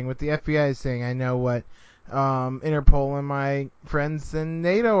CIA is saying, what the FBI is saying. I know what Interpol and my friends in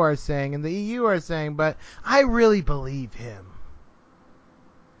NATO are saying and the EU are saying, but I really believe him.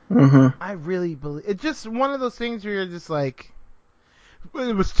 Mm-hmm. I really believe it's just one of those things where you're just like,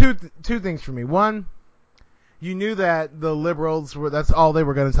 it was two things for me. One, you knew that the liberals that's all they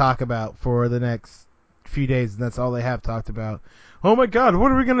were going to talk about for the next few days, and that's all they have talked about. Oh my God,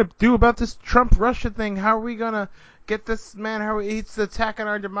 what are we going to do about this Trump Russia thing? How are we going to get this man? He's attacking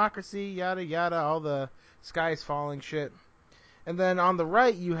our democracy? Yada yada, all the sky's falling shit. And then on the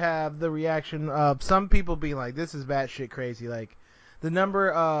right, you have the reaction of some people being like, "This is batshit crazy." Like the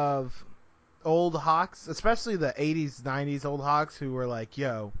number of old hawks, especially the 80s, 90s old hawks, who were like,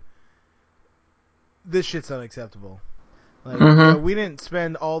 "Yo, this shit's unacceptable." Like, yo, Mm-hmm. we didn't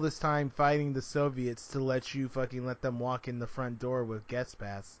spend all this time fighting the Soviets to let them walk in the front door with guest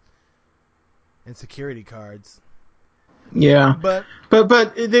pass and security cards. Yeah. But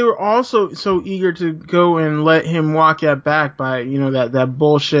But they were also so eager to go and let him walk that back by, that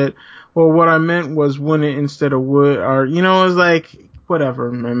bullshit. Or what I meant was win it instead of would, or, it was like,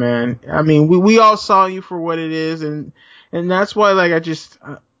 whatever, my man. I mean, we all saw you for what it is, and that's why, like,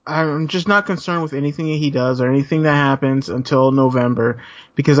 I'm just not concerned with anything he does or anything that happens until November,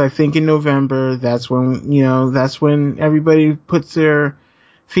 because I think in November, that's when everybody puts their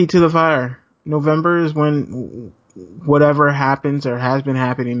feet to the fire. November is when whatever happens or has been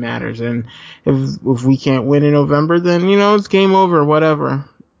happening matters. And if we can't win in November, then it's game over. Whatever.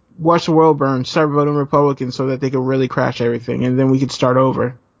 Watch the world burn. Start voting Republican so that they can really crash everything, and then we could start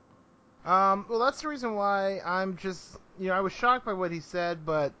over. well, that's the reason why I'm just, I was shocked by what he said,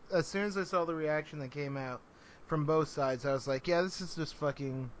 but as soon as I saw the reaction that came out from both sides, I was like, yeah, this is just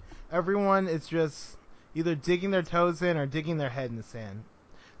fucking. Everyone is just either digging their toes in or digging their head in the sand.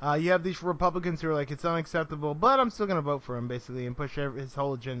 You have these Republicans who are like, it's unacceptable, but I'm still gonna vote for him, basically, and push his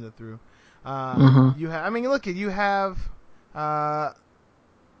whole agenda through. Mm-hmm. I mean, look, uh,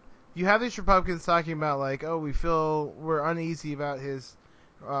 you have these Republicans talking about like, oh, we're uneasy about his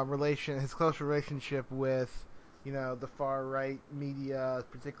close relationship with, the far right media,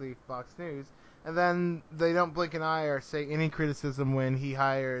 particularly Fox News, and then they don't blink an eye or say any criticism when he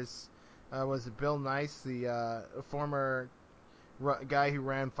hires, was it Bill Nice, the former guy who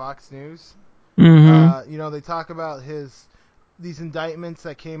ran Fox News? Mm-hmm. They talk about these indictments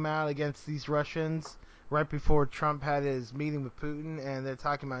that came out against these Russians right before Trump had his meeting with Putin, and they're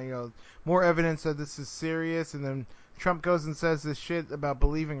talking about, more evidence that this is serious, and then Trump goes and says this shit about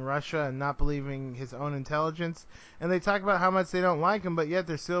believing Russia and not believing his own intelligence, and they talk about how much they don't like him, but yet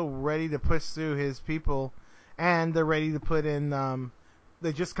they're still ready to push through his people, and they're ready to put in,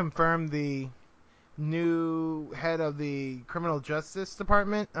 they just confirmed the new head of the criminal justice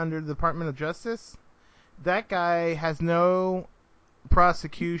department under the Department of Justice. That guy has no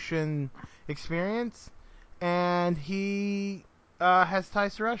prosecution experience, and he has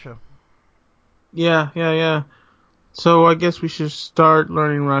ties to Russia. Yeah, yeah, yeah. So I guess we should start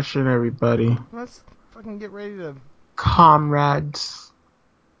learning Russian, everybody. Let's fucking get ready to. Comrades.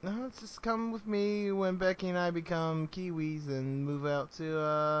 No, let's just come with me when Becky and I become Kiwis and move out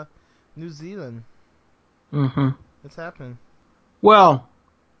to New Zealand. Mm-hmm. It's happening. Well,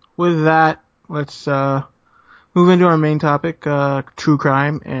 with that, let's move into our main topic, true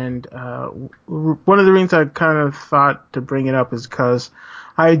crime. And one of the reasons I kind of thought to bring it up is because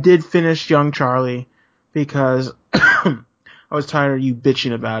I did finish Young Charlie because I was tired of you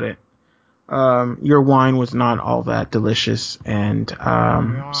bitching about it. Your wine was not all that delicious, and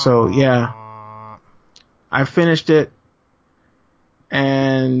so yeah, I finished it,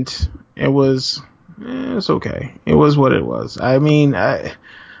 and it was okay. It was what it was. I mean, I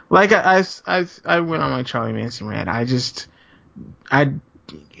went on my Charlie Manson rant. I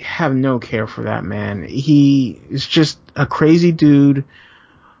have no care for that man. He is just a crazy dude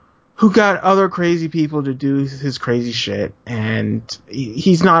who got other crazy people to do his crazy shit, and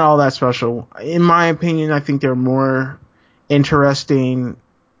he's not all that special. In my opinion, I think there are more interesting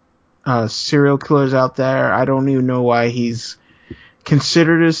serial killers out there. I don't even know why he's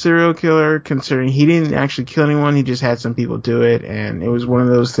considered a serial killer, considering he didn't actually kill anyone. He just had some people do it, and it was one of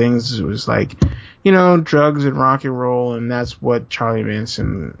those things. It was like, drugs and rock and roll, and that's what Charlie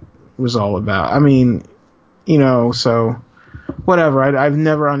Manson was all about. I mean, so whatever. I've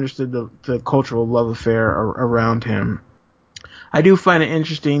never understood the cultural love affair around him. I do find it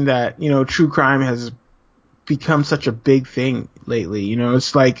interesting that, true crime has become such a big thing lately.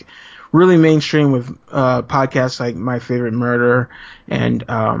 It's like really mainstream with podcasts like My Favorite Murder and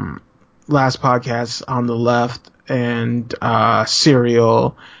Last Podcast on the Left and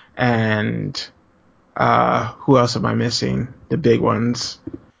Serial and who else am I missing? The big ones.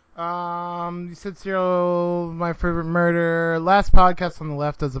 You said Serial, My Favorite Murder. Last Podcast on the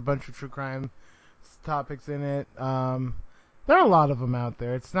Left does a bunch of true crime topics in it. There are a lot of them out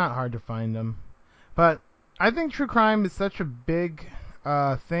there. It's not hard to find them. But I think true crime is such a big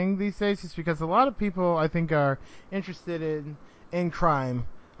thing these days just because a lot of people, I think, are interested in crime.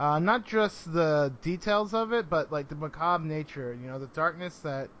 Not just the details of it, but like the macabre nature, the darkness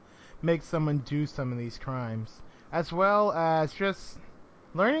that makes someone do some of these crimes. As well as just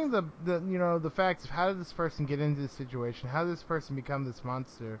learning the facts of how did this person get into this situation, how did this person become this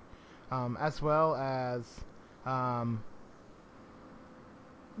monster, as well as how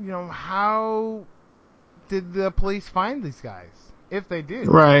did the police find these guys, if they did,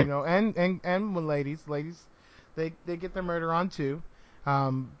 right? And when ladies, they get their murder on too.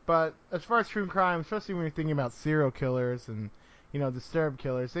 But as far as true crime, especially when you're thinking about serial killers and disturbed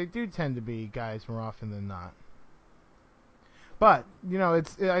killers, they do tend to be guys more often than not. But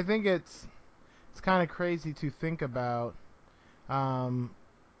I think it's kind of crazy to think about some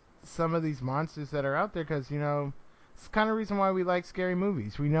of these monsters that are out there because it's kind of reason why we like scary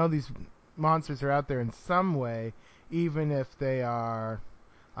movies. We know these monsters are out there in some way, even if they are,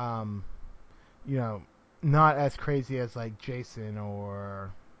 not as crazy as like Jason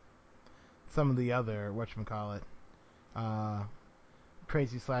or some of the other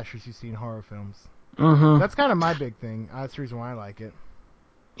crazy slashers you see in horror films. Mm-hmm. That's kind of my big thing. That's the reason why I like it.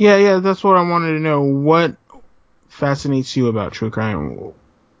 Yeah, that's what I wanted to know. What fascinates you about true crime?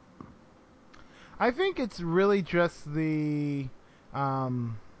 I think it's really just the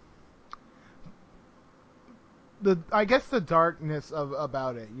darkness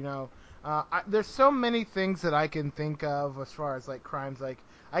about it. There's so many things that I can think of as far as like crimes. Like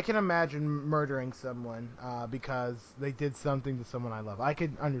I can imagine murdering someone because they did something to someone I love. I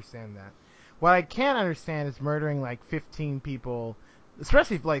could understand that. What I can't understand is murdering like 15 people,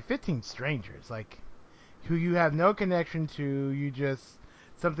 especially like 15 strangers, like who you have no connection to. You just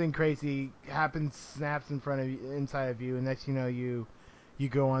something crazy happens, snaps inside of you, and next you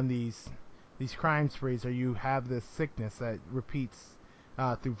go on these crime sprees, or you have this sickness that repeats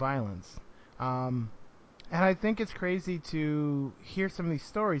through violence. And I think it's crazy to hear some of these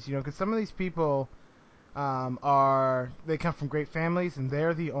stories, because some of these people they come from great families, and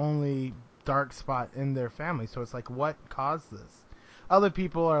they're the only dark spot in their family. So it's like, what caused this? Other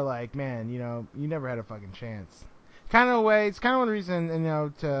people are like, man, you never had a fucking chance. Kind of a way. It's kind of one reason,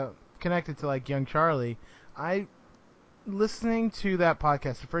 to connect it to like young Charlie. Listening to that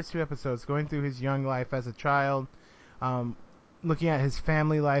podcast, the first 2 episodes, going through his young life as a child, looking at his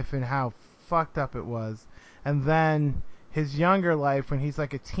family life and how fucked up it was, and then his younger life when he's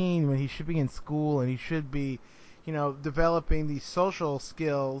like a teen, when he should be in school and he should be, developing these social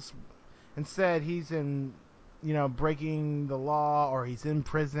skills. Instead, he's in, breaking the law, or he's in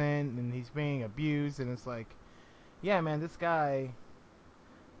prison and he's being abused, and it's like, yeah, man, this guy,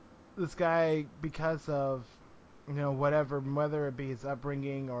 because of whatever, whether it be his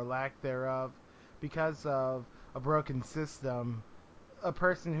upbringing or lack thereof, because of a broken system, a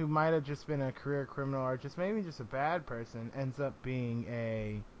person who might have just been a career criminal or just maybe just a bad person ends up being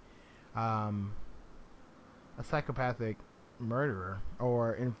a psychopathic murderer,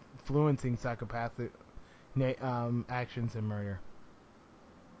 or influencing psychopathic actions and murder.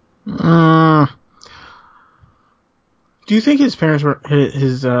 Do you think his parents were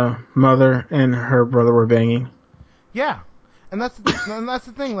his mother and her brother were banging? Yeah. And that's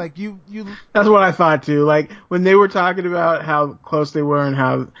the thing. Like you. That's what I thought too. Like when they were talking about how close they were and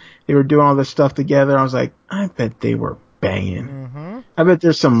how they were doing all this stuff together, I was like, I bet they were banging. Mm-hmm. I bet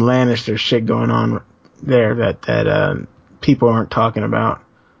there's some Lannister shit going on there that people aren't talking about.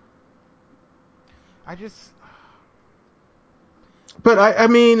 But I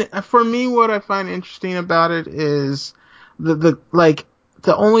mean, for me, what I find interesting about it is the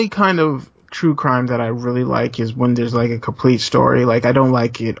only kind of true crime that I really like is when there's like a complete story. Like I don't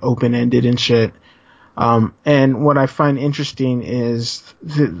like it open ended and shit. And what I find interesting is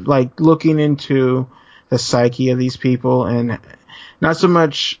like looking into the psyche of these people and not so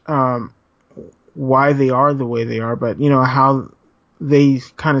much why they are the way they are, but you know how they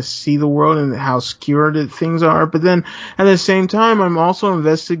kind of see the world and how skewed things are. But then at the same time, I'm also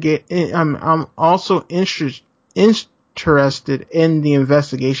I'm also interested in the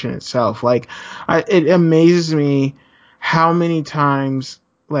investigation itself. Like, it amazes me how many times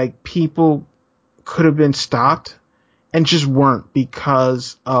like people could have been stopped and just weren't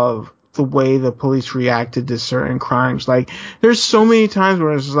because of the way the police reacted to certain crimes. Like, there's so many times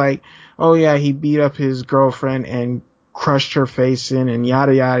where it's like, oh yeah, he beat up his girlfriend and crushed her face in and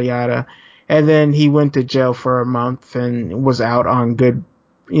yada yada yada. And then he went to jail for a month and was out on good,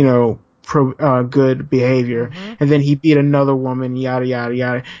 you know, good behavior. Mm-hmm. And then he beat another woman, yada yada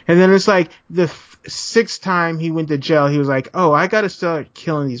yada. And then it's like the sixth time he went to jail, he was like, oh, I gotta start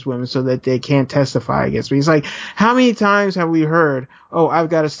killing these women so that they can't testify against me. He's like, how many times have we heard, oh, I've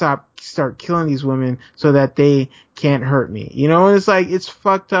got to start killing these women so that they can't hurt me? You know, and it's like, it's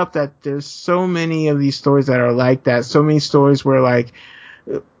fucked up that there's so many of these stories that are like that. So many stories where like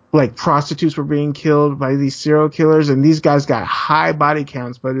prostitutes were being killed by these serial killers, and these guys got high body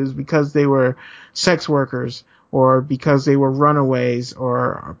counts, but it was because they were sex workers or because they were runaways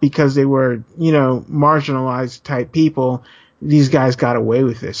or because they were, you know, marginalized type people. These guys got away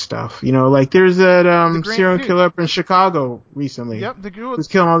with this stuff. You know, like there's that serial killer up in Chicago recently Yep, who's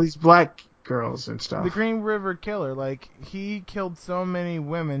killing all these black girls and the stuff. Green River Killer. Like, he killed so many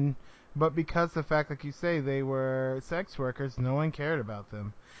women, but because the fact, like you say, they were sex workers, no one cared about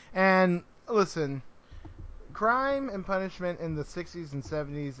them. And listen, crime and punishment in the 60s and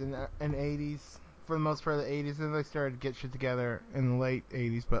 70s and 80s, for the most part of the 80s, and they started to get shit together in the late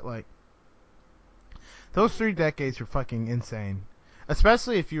 80s, but like, those 3 decades were fucking insane.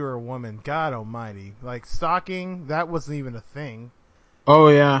 Especially if you were a woman. God almighty. Like, stalking, that wasn't even a thing. Oh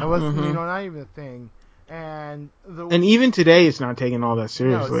yeah. That wasn't, Hmm. not even a thing. And And even today, it's not taken all that no, it's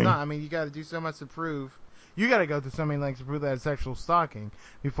seriously. not. I mean, you got to do so much to prove. You got to go through so many lengths to prove that it's sexual stalking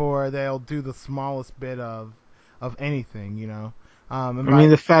before they'll do the smallest bit of anything, you know. And I mean, by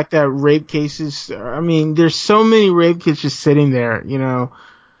the fact that rape cases, I mean, there's so many rape kits just sitting there, you know,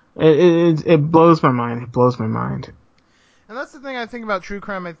 it blows my mind. It blows my mind. And that's the thing I think about true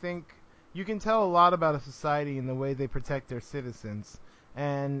crime. I think you can tell a lot about a society in the way they protect their citizens.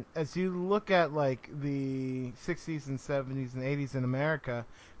 And as you look at like the 60s and 70s and 80s in America,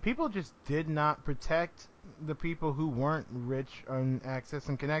 people just did not protect the people who weren't rich on access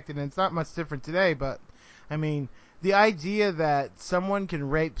and connected. And it's not much different today, but I mean, the idea that someone can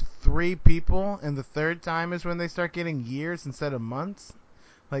rape 3 people and the third time is when they start getting years instead of months,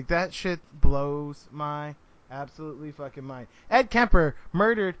 like, that shit blows my absolutely fucking mind. Ed Kemper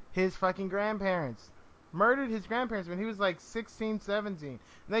murdered his fucking grandparents. Murdered his grandparents when he was like 16, 17. And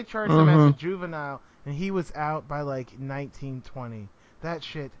they charged him as a Hmm. juvenile, and he was out by like 19, 20. That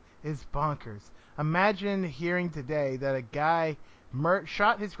shit is bonkers. Imagine hearing today that a guy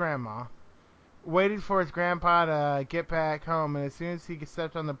shot his grandma, waited for his grandpa to get back home, and as soon as he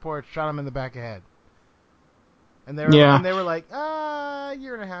stepped on the porch, shot him in the back of the head. Yeah. And they were like,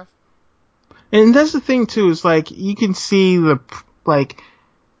 year and a half. And that's the thing too, is like, you can see like,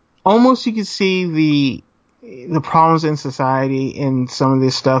 almost you can see the problems in society in some of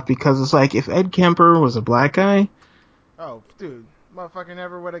this stuff because it's like, if Ed Kemper was a black guy, Oh, dude, motherfucker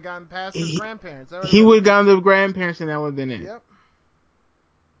never would have gotten past his he, grandparents. That would have he been. would have gone to the grandparents and that would have been it. Yep.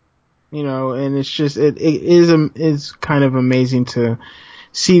 You know, and it's just, it's kind of amazing to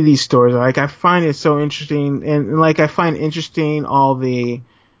see these stories. Like, I find it so interesting, and like, I find interesting all the,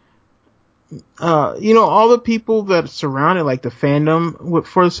 you know, all the people that surround it, like the fandom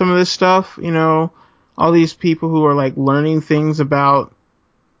for some of this stuff, you know, all these people who are like learning things about,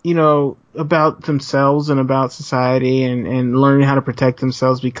 you know, about themselves and about society and learning how to protect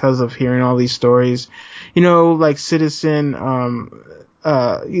themselves because of hearing all these stories, you know, like citizen,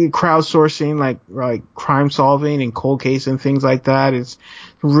 crowdsourcing, like crime solving and cold case and things like that. It's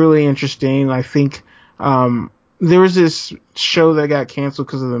really interesting. I think, there was this show that got canceled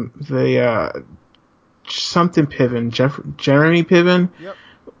because of the something Piven, Jeremy Piven, Yep.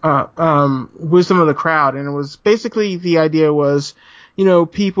 Wisdom of the Crowd, and it was basically, the idea was, you know,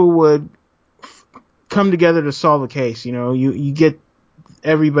 people would come together to solve a case. You know, you get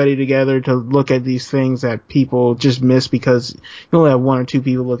everybody together to look at these things that people just miss because you only have one or two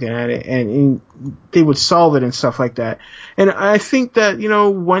people looking at it, and they would solve it and stuff like that. And I think that,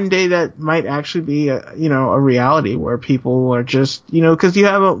 one day that might actually be a reality where people are just, because you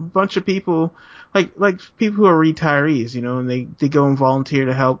have a bunch of people like people who are retirees, and they go and volunteer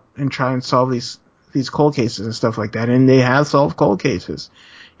to help and try and solve these cold cases and stuff like that, and they have solved cold cases.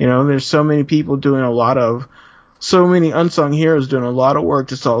 There's so many people doing so many unsung heroes doing a lot of work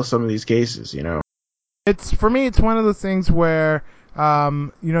to solve some of these cases. It's, for me, it's one of those things where,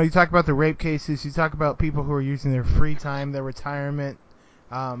 you talk about the rape cases, you talk about people who are using their free time, their retirement,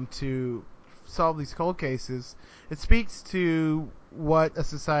 to solve these cold cases. It speaks to what a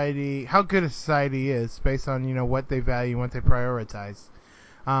society, how good a society is based on, what they value and what they prioritize.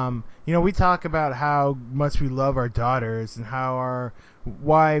 We talk about how much we love our daughters and how our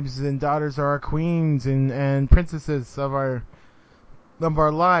wives and daughters are our queens and princesses of our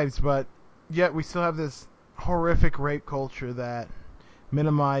lives, but yet we still have this horrific rape culture that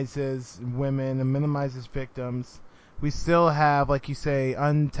minimizes women and minimizes victims. We still have, like you say,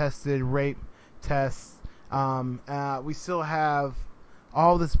 untested rape tests. We still have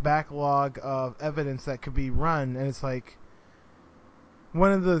all this backlog of evidence that could be run, and it's like,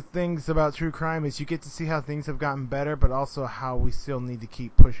 one of the things about true crime is you get to see how things have gotten better, but also how we still need to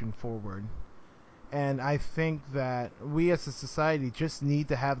keep pushing forward. And I think that we as a society just need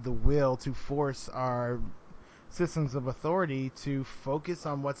to have the will to force our systems of authority to focus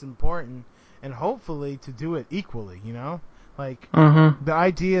on what's important and hopefully to do it equally, Like, the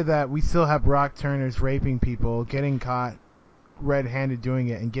idea that we still have Brock Turners raping people, getting caught red-handed doing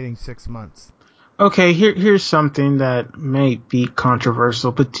it, and getting 6 months. Okay, here's something that may be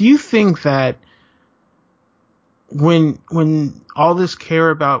controversial, but do you think that when all this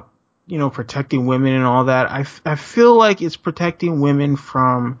care about, protecting women and all that, I feel like it's protecting women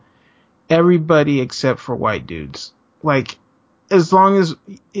from everybody except for white dudes. Like, as long as,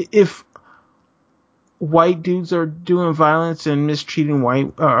 if white dudes are doing violence and mistreating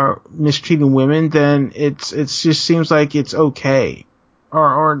women, then it just seems like it's okay.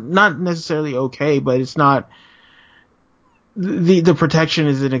 Or not necessarily okay, but it's not, the protection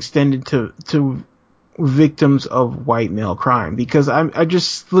isn't extended to victims of white male crime, because I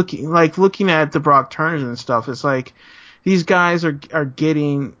just looking at the Brock Turners and stuff. It's like these guys are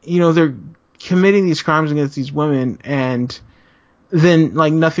getting, they're committing these crimes against these women, and then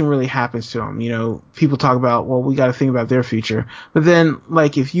nothing really happens to them. People talk about, well, we got to think about their future, but then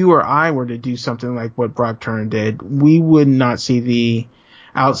if you or I were to do something like what Brock Turner did, we would not see the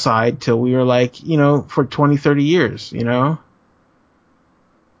outside till we were for 20, 30 years. Well,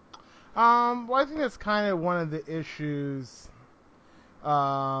 I think that's kind of one of the issues.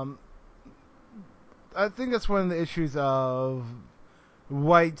 I think that's one of the issues of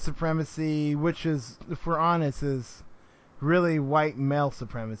white supremacy, which is, if we're honest, is really white male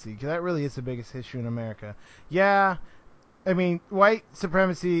supremacy, because that really is the biggest issue in America. Yeah, I mean, white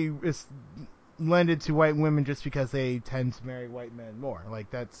supremacy is lended to white women just because they tend to marry white men more.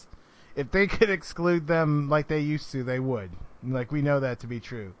 That's, if they could exclude them like they used to, they would. We know that to be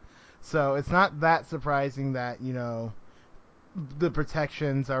true. So it's not that surprising that, the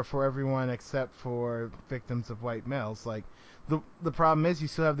protections are for everyone except for victims of white males. The problem is you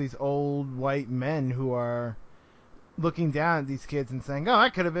still have these old white men who are looking down at these kids and saying, oh,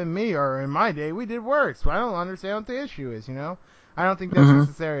 that could have been me, or in my day we did worse. But I don't understand what the issue is, I don't think that's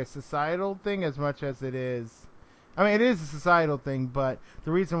necessarily a societal thing as much as it is. I mean, it is a societal thing, but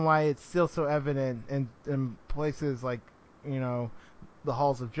the reason why it's still so evident in places like, the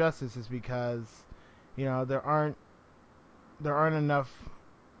halls of justice is because, there aren't enough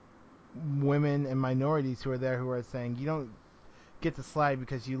women and minorities who are there who are saying, you don't get to slide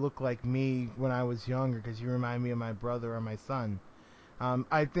because you look like me when I was younger, because you remind me of my brother or my son.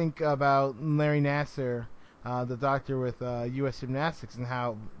 I think about Larry Nassar, the doctor with U.S. Gymnastics, and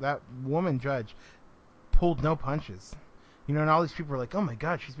how that woman judge pulled no punches. And all these people are like, oh my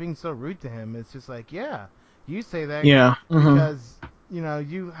God, she's being so rude to him. It's just like, yeah, you say that because,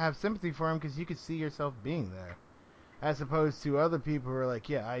 you have sympathy for him because you could see yourself being there. As opposed to other people who are like,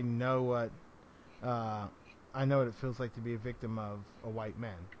 yeah, I know what it feels like to be a victim of a white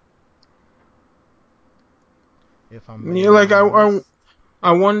man. If I'm being honest.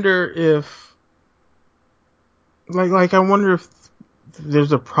 I wonder if I wonder if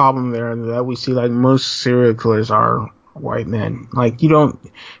there's a problem there that we see. Most serial killers are white men. You don't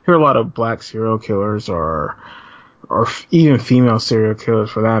hear a lot of black serial killers or even female serial killers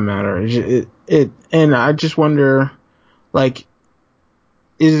for that matter. And I just wonder,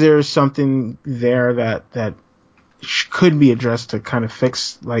 is there something there that could be addressed to kind of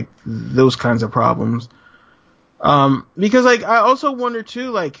fix like those kinds of problems. Because like I also wonder too,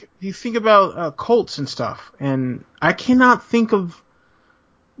 like you think about cults and stuff, and I cannot think of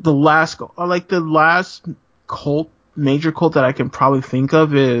the last major cult that I can probably think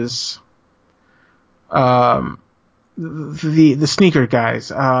of is um the sneaker guys.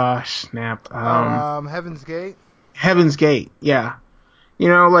 Snap. Heaven's Gate. Heaven's Gate. Yeah. You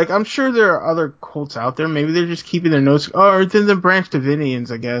know, like I'm sure there are other cults out there. Maybe they're just keeping their notes, or then the Branch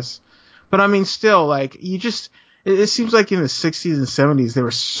Davidians, I guess. But I mean, still, like it seems like in the 60s and 70s there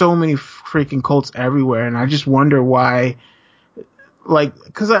were so many freaking cults everywhere, and I just wonder why. Like,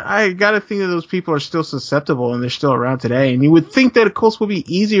 because I gotta think that those people are still susceptible and they're still around today. And you would think that cults would be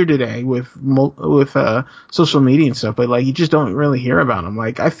easier today with social media and stuff, but like you just don't really hear about them.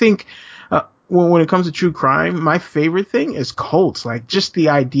 Like I think when it comes to true crime, my favorite thing is cults. Like just the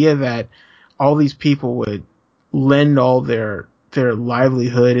idea that all these people would lend all their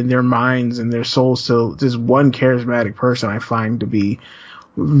livelihood and their minds and their souls to this one charismatic person, I find to be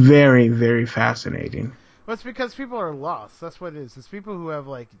very, very fascinating. Well, it's because people are lost. That's what it is. It's people who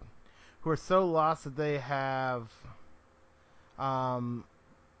who are so lost that um,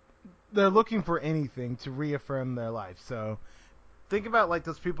 they're looking for anything to reaffirm their life. So think about like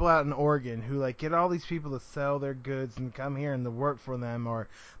those people out in Oregon who like get all these people to sell their goods and come here and to work for them, or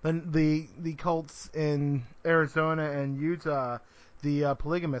the cults in Arizona and Utah, the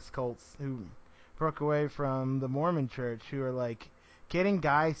polygamous cults who broke away from the Mormon Church, who are like getting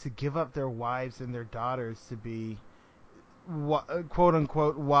guys to give up their wives and their daughters to be quote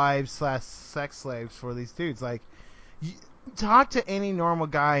unquote wives / sex slaves for these dudes. Like, you, talk to any normal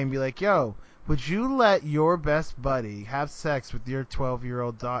guy and be like, yo, would you let your best buddy have sex with your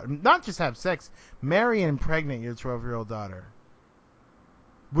 12-year-old daughter? Not just have sex, marry and impregnate your 12-year-old daughter.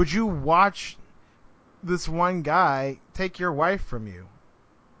 Would you watch this one guy take your wife from you?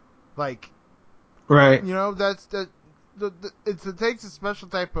 Like, Right. you know, it takes a special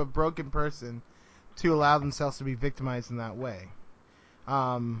type of broken person to allow themselves to be victimized in that way.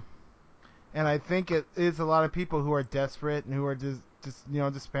 And I think it is a lot of people who are desperate and who are just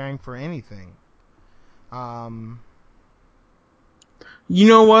despairing for anything. You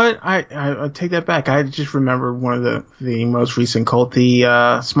know what? I take that back. I just remembered one of the most recent cult, the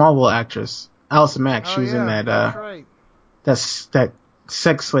Smallville actress, Allison Mack. Oh She was in yeah, that that's right. that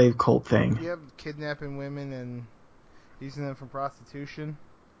sex slave cult thing. Yep, kidnapping women and using them for prostitution.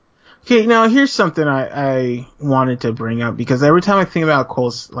 Okay, now here's something I wanted to bring up, because every time I think about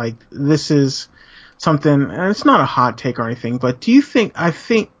cults, like this is something, and it's not a hot take or anything, but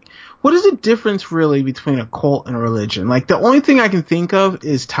what is the difference really between a cult and a religion? Like the only thing I can think of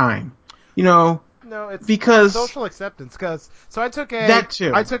is time. You know, No, it's because social acceptance. So I took that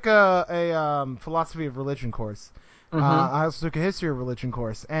too. a philosophy of religion course. Mm-hmm. I also took a history of religion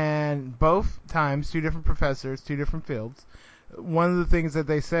course, and both times, two different professors, two different fields. One of the things that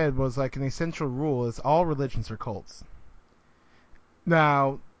they said was like an essential rule is all religions are cults.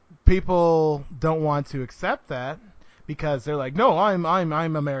 Now, people don't want to accept that because they're like, no, I'm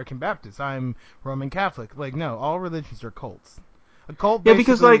American Baptist, I'm Roman Catholic. Like, no, all religions are cults. A cult Yeah,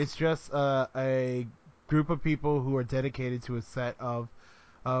 because basically like is just a group of people who are dedicated to a set of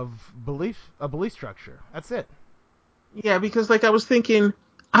a belief structure. That's it. Yeah, because like I was thinking,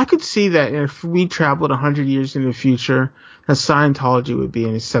 I could see that if we traveled 100 years in the future, that Scientology would be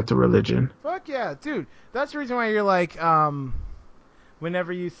an accepted religion. Fuck yeah, dude. That's the reason why you're like,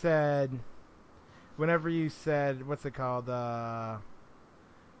 whenever you said, what's it called? God,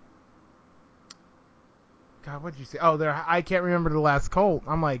 what'd you say? Oh, there. I can't remember the last cult.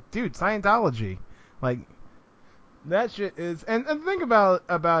 I'm like, dude, Scientology, like that shit is. And think about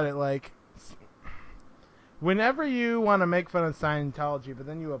it, like, whenever you want to make fun of Scientology, but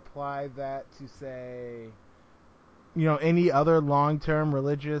then you apply that to say, any other long-term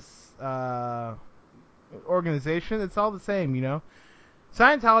religious organization, it's all the same,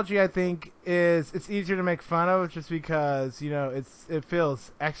 Scientology, I think, it's easier to make fun of just because it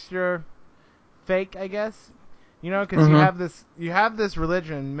feels extra fake, I guess. Because Mm-hmm. you have this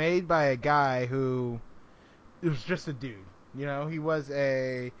religion made by a guy who was just a dude. He was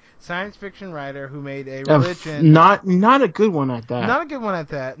a science fiction writer who made a religion. Not a good one at that. Not a good one at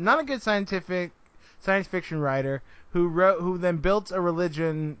that. Not a good science fiction writer who then built a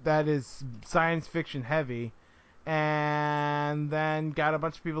religion that is science fiction heavy, and then got a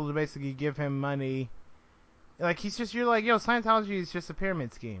bunch of people to basically give him money. Like you're like, yo, Scientology is just a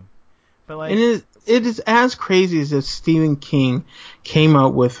pyramid scheme. But like, It is as crazy as if Stephen King came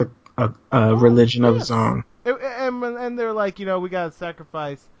out with a religion of his own. And they're like, we gotta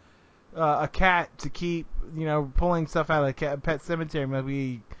sacrifice a cat to keep pulling stuff out of Pet Cemetery. Maybe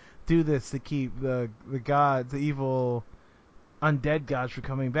we do this to keep the gods, the evil undead gods, from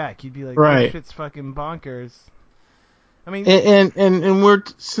coming back. You'd be like, right. This shit's fucking bonkers. I mean, and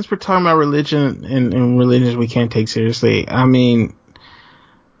since we're talking about religion and religions we can't take seriously. I mean,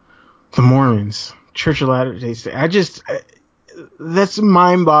 the Mormons, Church of Latter-day Saints. That's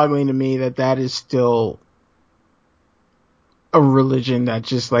mind-boggling to me that is still a religion that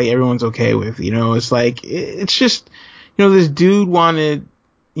just like everyone's okay with. It's like it's just this dude wanted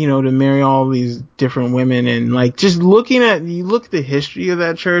to marry all these different women, and like just look at the history of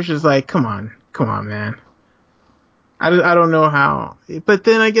that church is like, come on, man. I don't know how, but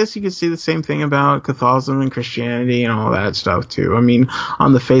then I guess you could see the same thing about Catholicism and Christianity and all that stuff too. I mean,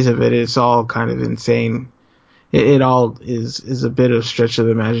 on the face of it, it's all kind of insane. It all is a bit of stretch of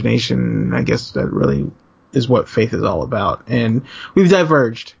the imagination. I guess that really is what faith is all about. And we've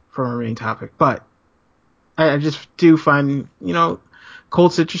diverged from our main topic, but I just do find,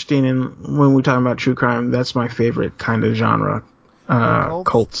 cults interesting. And when we're talking about true crime, that's my favorite kind of genre.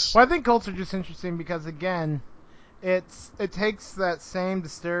 Cults. Well, I think cults are just interesting because, again, it takes that same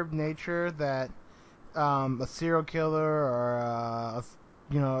disturbed nature that a serial killer or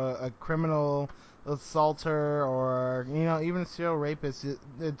a criminal assaulter or even a serial rapist.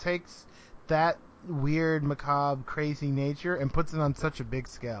 It takes that weird, macabre, crazy nature and puts it on such a big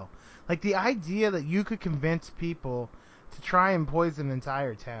scale. Like the idea that you could convince people to try and poison an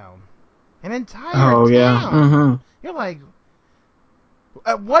entire town. An entire town. Yeah. Mm-hmm. You're like,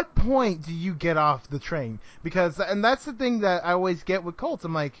 at what point do you get off the train? And that's the thing that I always get with cults.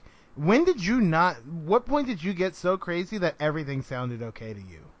 I'm like, what point did you get so crazy that everything sounded okay to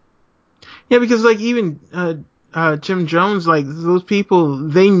you? Yeah, because like even Jim Jones, like those people,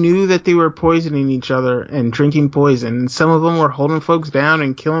 they knew that they were poisoning each other and drinking poison. And some of them were holding folks down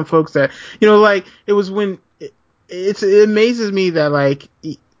and killing folks that, like it was when it amazes me that like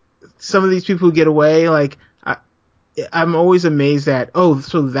some of these people who get away, like I'm always amazed that,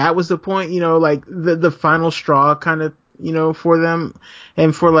 so that was the point, like the final straw kind of, for them.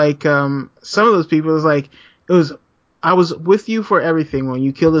 And for like, some of those people, I was with you for everything. When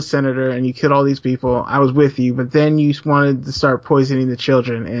you killed a senator and you killed all these people, I was with you, but then you wanted to start poisoning the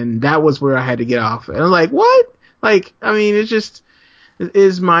children. And that was where I had to get off. And I'm like, what? Like, I mean, it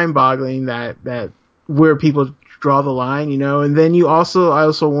is mind boggling that where people draw the line, and then I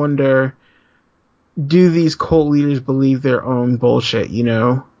also wonder, do these cult leaders believe their own bullshit?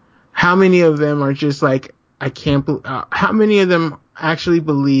 How many of them are just like, I can't believe, how many of them actually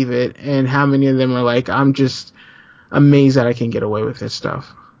believe it, and how many of them are like, I'm just amazed that I can get away with this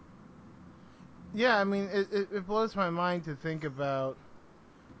stuff? Yeah, I mean, it blows my mind to think about,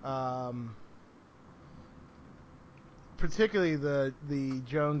 particularly the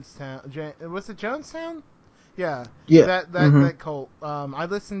Jonestown. Was it Jonestown? Yeah, Yeah. that cult. I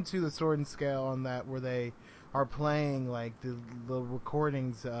listened to the Sword and Scale on that, where they are playing like the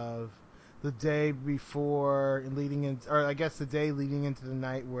recordings of the day before and leading in, or I guess the day leading into the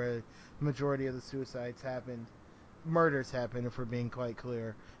night where the majority of the murders happened, if we're being quite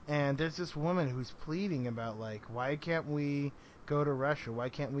clear. And there's this woman who's pleading about like, why can't we go to Russia? Why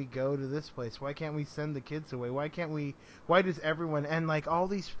can't we go to this place? Why can't we send the kids away? Why does everyone, and like all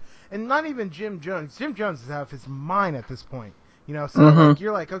these, and not even Jim Jones. Jim Jones is out of his mind at this point. So like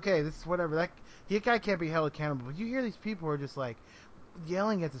you're like, okay, this is whatever. That guy can't be held accountable. But you hear these people who are just like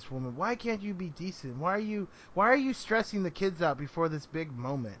yelling at this woman. Why can't you be decent? Why are you stressing the kids out before this big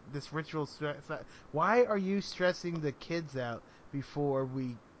moment, this ritual stress? Why are you stressing the kids out before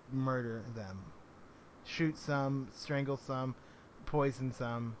we murder them? Shoot some, strangle some, poison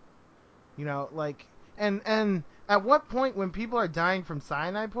some. Like, and at what point, when people are dying from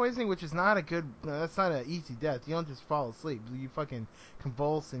cyanide poisoning, which is not that's not an easy death. You don't just fall asleep. You fucking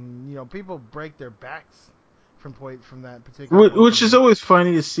convulse, and people break their backs from that particular poisoning. Which is always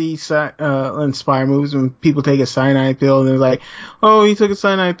funny to see in spy movies when people take a cyanide pill and they're like, oh, he took a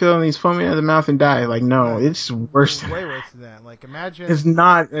cyanide pill and he's foaming at the mouth and died. Like, no, it's worse. Way worse than that. Like, imagine. It's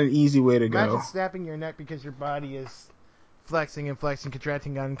not an easy way to go. Imagine snapping your neck because your body is flexing and flexing,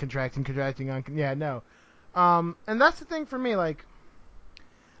 contracting on, contracting on. Yeah, no. And that's the thing for me. Like,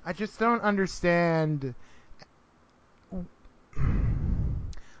 I just don't understand.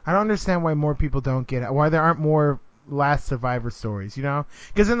 I don't understand why more people don't get it. Why there aren't more last survivor stories,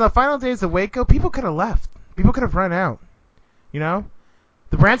 Because in the final days of Waco, people could have left. People could have run out, The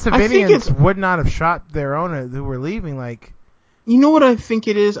Bransonians would not have shot their own who were leaving. Like, you know what I think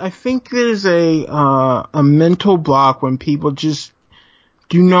it is? I think there's a mental block when people just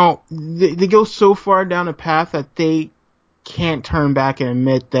they go so far down a path that they can't turn back and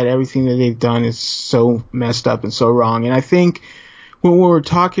admit that everything that they've done is so messed up and so wrong. And I think when we're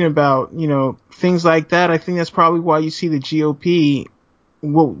talking about, things like that, I think that's probably why you see the GOP.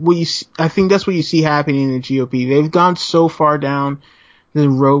 I think that's what you see happening in the GOP. They've gone so far down the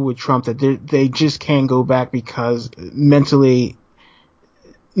road with Trump that they just can't go back because mentally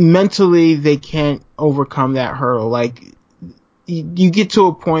they can't overcome that hurdle. Like, you get to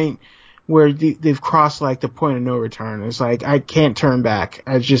a point where they've crossed like the point of no return. It's like, I can't turn back.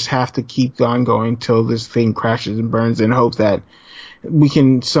 I just have to keep on going till this thing crashes and burns and hope that we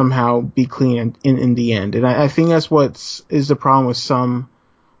can somehow be clean in the end. And I think that's is the problem with some,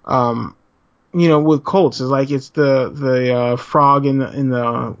 with cults. Is like, it's the frog in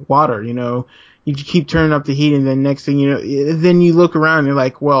the water. You keep turning up the heat, and then next thing you know, then you look around and you're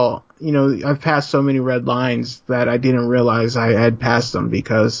like, well, I've passed so many red lines that I didn't realize I had passed them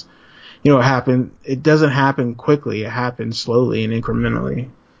because, it doesn't happen quickly. It happens slowly and incrementally.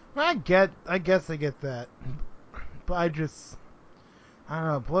 I guess I get that, but I don't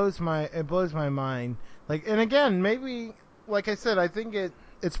know. It blows my mind. Like, and again, maybe, like I said, I think it's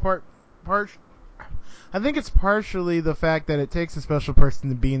I think it's partially the fact that it takes a special person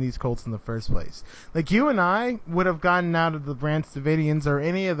to be in these cults in the first place. Like, you and I would have gotten out of the Branch Davidians or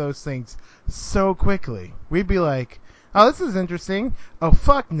any of those things so quickly. We'd be like, oh, this is interesting. Oh,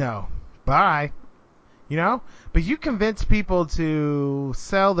 fuck no. Bye. But you convince people to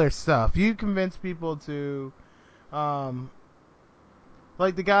sell their stuff. You convince people to,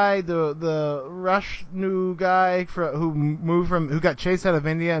 like the guy, the Rushnu guy who got chased out of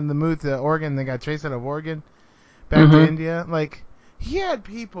India and then moved to Oregon, and then got chased out of Oregon back to India. Like, he had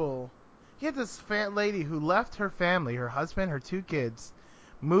this fat lady who left her family, her husband, her 2 kids,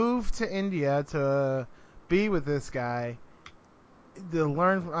 moved to India to be with this guy, to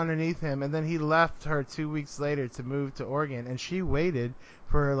learn from underneath him, and then he left her 2 weeks later to move to Oregon, and she waited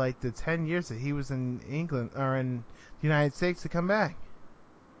for like the 10 years that he was in England or in the United States to come back.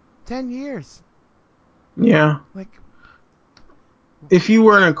 10 years. Yeah. Like, if you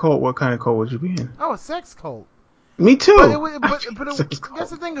were in a cult, what kind of cult would you be in? Oh, a sex cult. Me too. But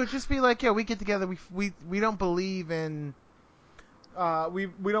that's the thing. It would just be like, yeah, we get together. We don't believe in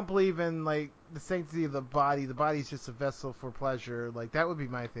we don't believe in like the sanctity of the body. The body's just a vessel for pleasure. Like, that would be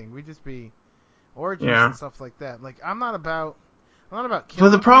my thing. We'd just be orgies and stuff like that. Like, I'm not about killing. But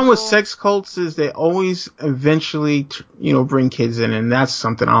the problem people. with sex cults is they always eventually, bring kids in, and that's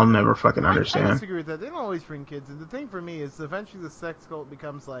something I'll never fucking understand. I disagree with that. They don't always bring kids in. The thing for me is eventually the sex cult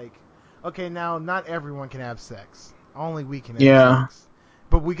becomes like, okay, now not everyone can have sex. Only we can have sex.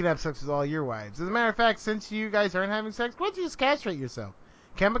 But we can have sex with all your wives. As a matter of fact, since you guys aren't having sex, why don't you just castrate yourself?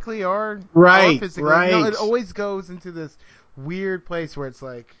 Chemically or physically. Right. It always goes into this weird place where it's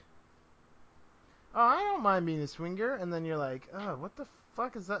like, oh, I don't mind being a swinger. And then you're like, oh, what the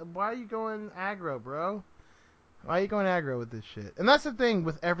fuck is that? Why are you going aggro, bro? Why are you going aggro with this shit? And that's the thing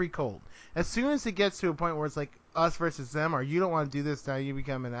with every cult. As soon as it gets to a point where it's like us versus them, or you don't want to do this, now you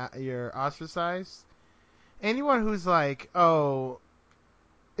become you're ostracized. Anyone who's like, oh,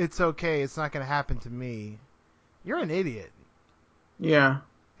 it's okay, it's not going to happen to me, you're an idiot. Yeah.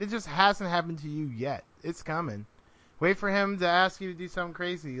 It just hasn't happened to you yet. It's coming. Wait for him to ask you to do something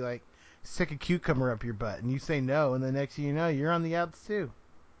crazy, like stick a cucumber up your butt, and you say no, and the next thing you know, you're on the outs too.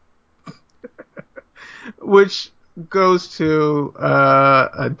 Which goes to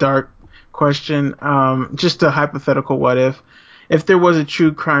a dark question. Just a hypothetical what if there was a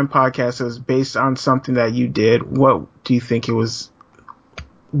true crime podcast that was based on something that you did, what do you think it was?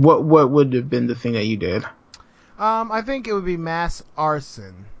 What would have been the thing that you did? I think it would be mass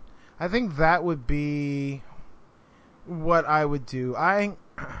arson. I think that would be what I would do. I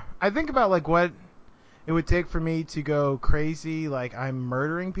think about like what it would take for me to go crazy, like I'm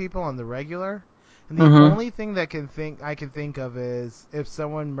murdering people on the regular. And the only thing that I can think of is if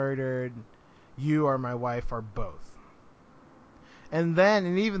someone murdered you or my wife or both. And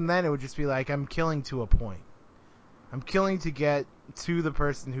even then, it would just be like, I'm killing to a point. I'm killing to get to the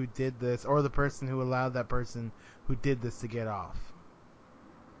person who did this, or the person who allowed that person who did this to get off.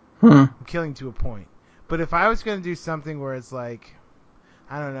 I'm killing to a point. But if I was going to do something where it's like,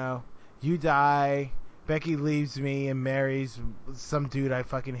 I don't know, you die, Becky leaves me and marries some dude I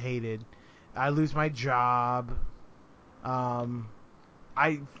fucking hated, I lose my job,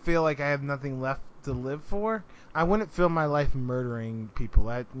 I feel like I have nothing left to live for, I wouldn't fill my life murdering people.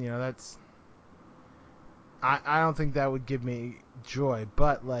 That's I don't think that would give me joy.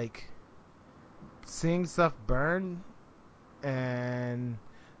 But like seeing stuff burn and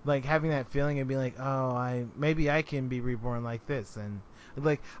like having that feeling and being like, oh, maybe I can be reborn like this, and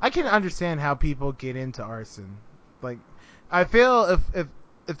like I can understand how people get into arson. Like, I feel if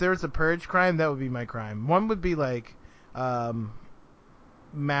there was a purge crime, that would be my crime. One would be like, um,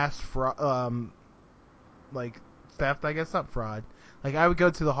 mass fraud, like theft. I guess not fraud. Like I would go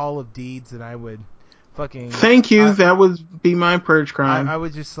to the Hall of Deeds and I would fucking. Thank you. That would be my purge crime. I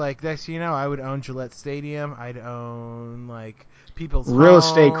would just like next thing you know, I would own Gillette Stadium. I'd own like people's Real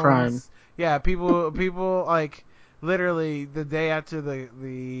estate crime. homes. Yeah, people like literally the day after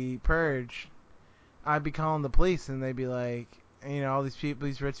the purge, I'd be calling the police and they'd be like, you know, all these people,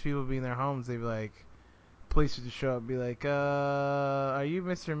 these rich people be in their homes. They'd be like, police would just show up and be like, are you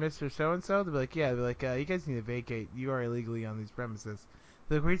Mr. and Mr. So-and-so? They'd be like, yeah. They'd be like, you guys need to vacate. You are illegally on these premises.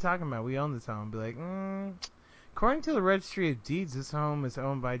 They're like, what are you talking about? We own this home. Be like, according to the Registry of Deeds, this home is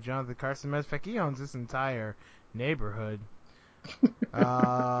owned by Jonathan Carson. Matter of fact, he owns this entire neighborhood.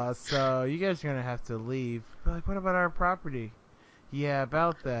 So you guys are going to have to leave. Be like, what about our property? Yeah,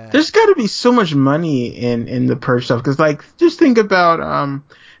 about that. There's got to be so much money in the purge stuff because, like, just think about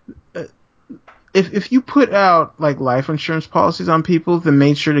if you put out like life insurance policies on people, then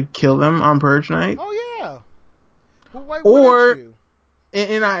made sure to kill them on purge night. Oh yeah. Well, why Or wouldn't you?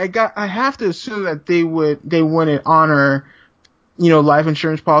 and I have to assume that they wouldn't honor, you know, life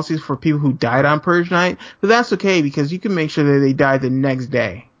insurance policies for people who died on purge night, but that's okay because you can make sure that they die the next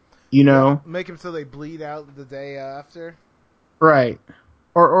day. You know, Yeah, make them so they bleed out the day after. right?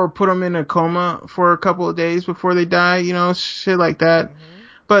 Or put them in a coma for a couple of days before they die. You know, shit like that. Mm-hmm.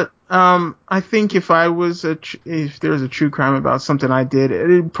 But I think if if there was a true crime about something I did,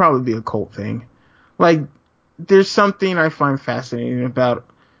 it'd probably be a cult thing. Like, there's something I find fascinating about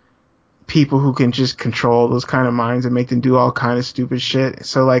people who can just control those kind of minds and make them do all kind of stupid shit.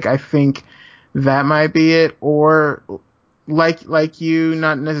 So like, I think that might be it, or like you,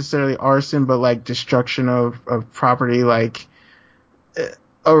 not necessarily arson, but like destruction of property, like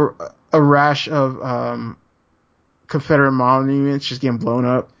a a rash of Confederate monuments just getting blown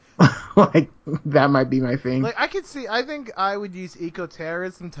up. Like, that might be my thing. Like I could see. I think I would use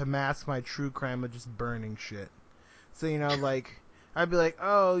eco-terrorism to mask my true crime of just burning shit. So you know, like I'd be like,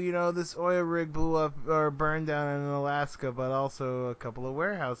 oh, you know, this oil rig blew up or burned down in Alaska, but also a couple of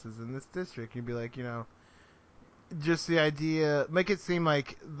warehouses in this district. You'd be like, you know, just the idea, make it seem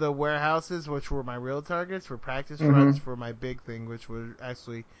like the warehouses, which were my real targets, were practice Mm-hmm. runs for my big thing, which was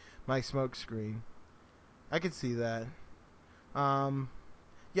actually my smoke screen. I could see that. Um,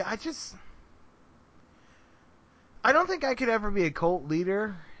 yeah, I don't think I could ever be a cult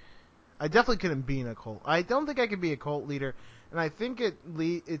leader. I definitely couldn't be in a cult. I don't think I could be a cult leader, and I think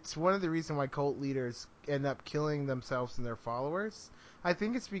it's one of the reasons why cult leaders end up killing themselves and their followers. I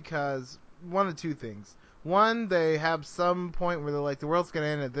think it's because one of two things. One, they have some point where they're like, the world's gonna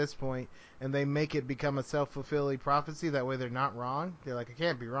end at this point, and they make it become a self-fulfilling prophecy. That way, they're not wrong. They're like, I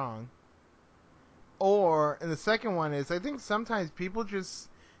can't be wrong. Or, and the second one is, I think sometimes people just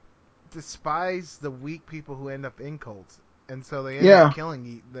despise the weak people who end up in cults, and so they end up Yeah. killing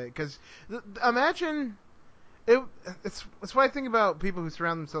you. Because imagine it. It's what I think about people who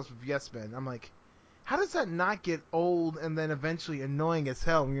surround themselves with yes men. I'm like, how does that not get old and then eventually annoying as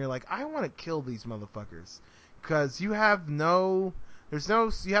hell? And you're like, I want to kill these motherfuckers because you have no, you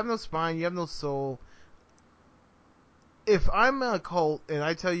have no spine, you have no soul. If I'm a cult and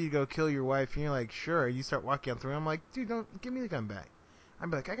I tell you to go kill your wife, and you're like, sure, you start walking out through, I'm like, dude, don't give me the gun back. I'm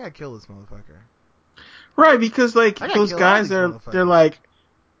like, I gotta kill this motherfucker. Right, because like I gotta those kill all guys, these they're motherfuckers. like,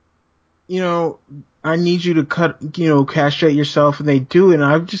 you know, I need you to castrate yourself, and they do it, and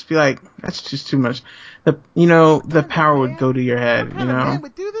I'd just be like, that's just too much. What The kind of power would go man? to your What head, you kind of man know?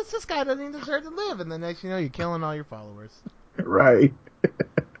 would do this? This guy doesn't even deserve to live. And the next you know, you're killing all your followers. Right.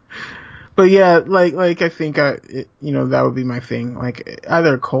 But yeah, like I think that would be my thing. Like,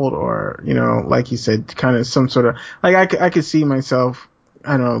 either cold or, like you said, kind of some sort of, like, I could see myself,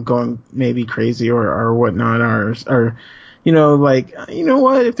 I don't know, going maybe crazy or whatnot, or like, you know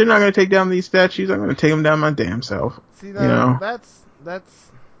what? If they're not gonna take down these statues, I'm gonna take them down my damn self. See, You now know. that's the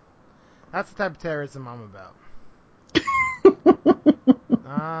type of terrorism I'm about.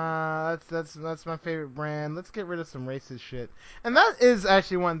 That's my favorite brand. Let's get rid of some racist shit. And that is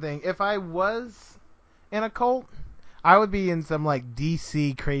actually one thing. If I was in a cult, I would be in some like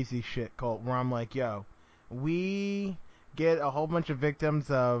DC crazy shit cult where I'm like, yo, we get a whole bunch of victims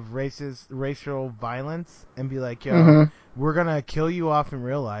of racial violence and be like, yo, Mhm. we're gonna kill you off in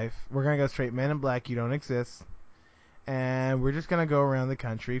real life. We're gonna go straight men in black, you don't exist, and we're just gonna go around the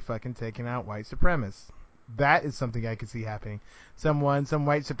country fucking taking out white supremacists. That is something I could see happening. Some white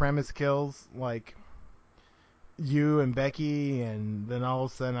supremacist kills like you and Becky, and then all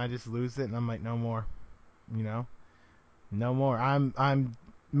of a sudden I just lose it, and I'm like, no more, you know, no more. I'm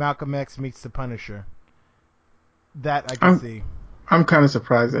Malcolm X meets the Punisher. That I can see. I'm kind of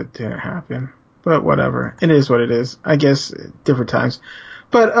surprised that didn't happen, but whatever. It is what it is. I guess different times.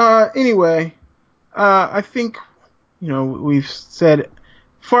 But anyway, I think we've said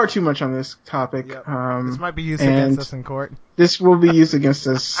far too much on this topic. Yep. This might be used against us in court. This will be used against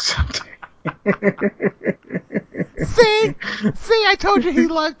us someday. See, I told you he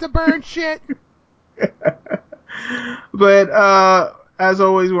liked to burn shit. But as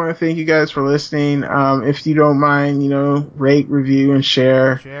always, we want to thank you guys for listening. If you don't mind, rate, review, and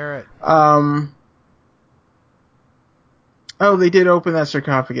share. Share it. Oh, they did open that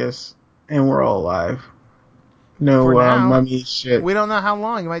sarcophagus, and we're all alive. No mummy shit. We don't know how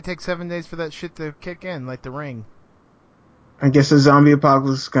long. It might take 7 days for that shit to kick in, like The Ring. I guess a zombie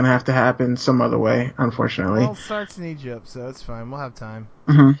apocalypse is going to have to happen some other way, unfortunately. Well, it starts in Egypt, so it's fine. We'll have time.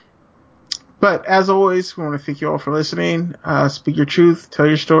 Mm-hmm. But as always, we want to thank you all for listening. Speak your truth, tell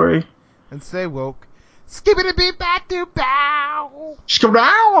your story. And stay woke. Skippity-beep-bat-doo-bow.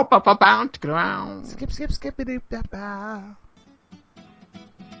 Skip-skip-skippity-bow.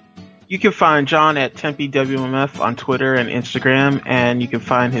 You can find John at TempeWMF on Twitter and Instagram, and you can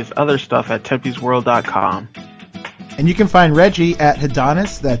find his other stuff at TempesWorld.com. And you can find Reggie at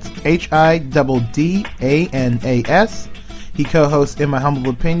Hidanas, that's HIDDANAS. He co-hosts In My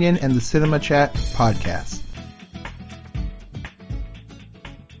Humble Opinion and the Cinema Chat podcast.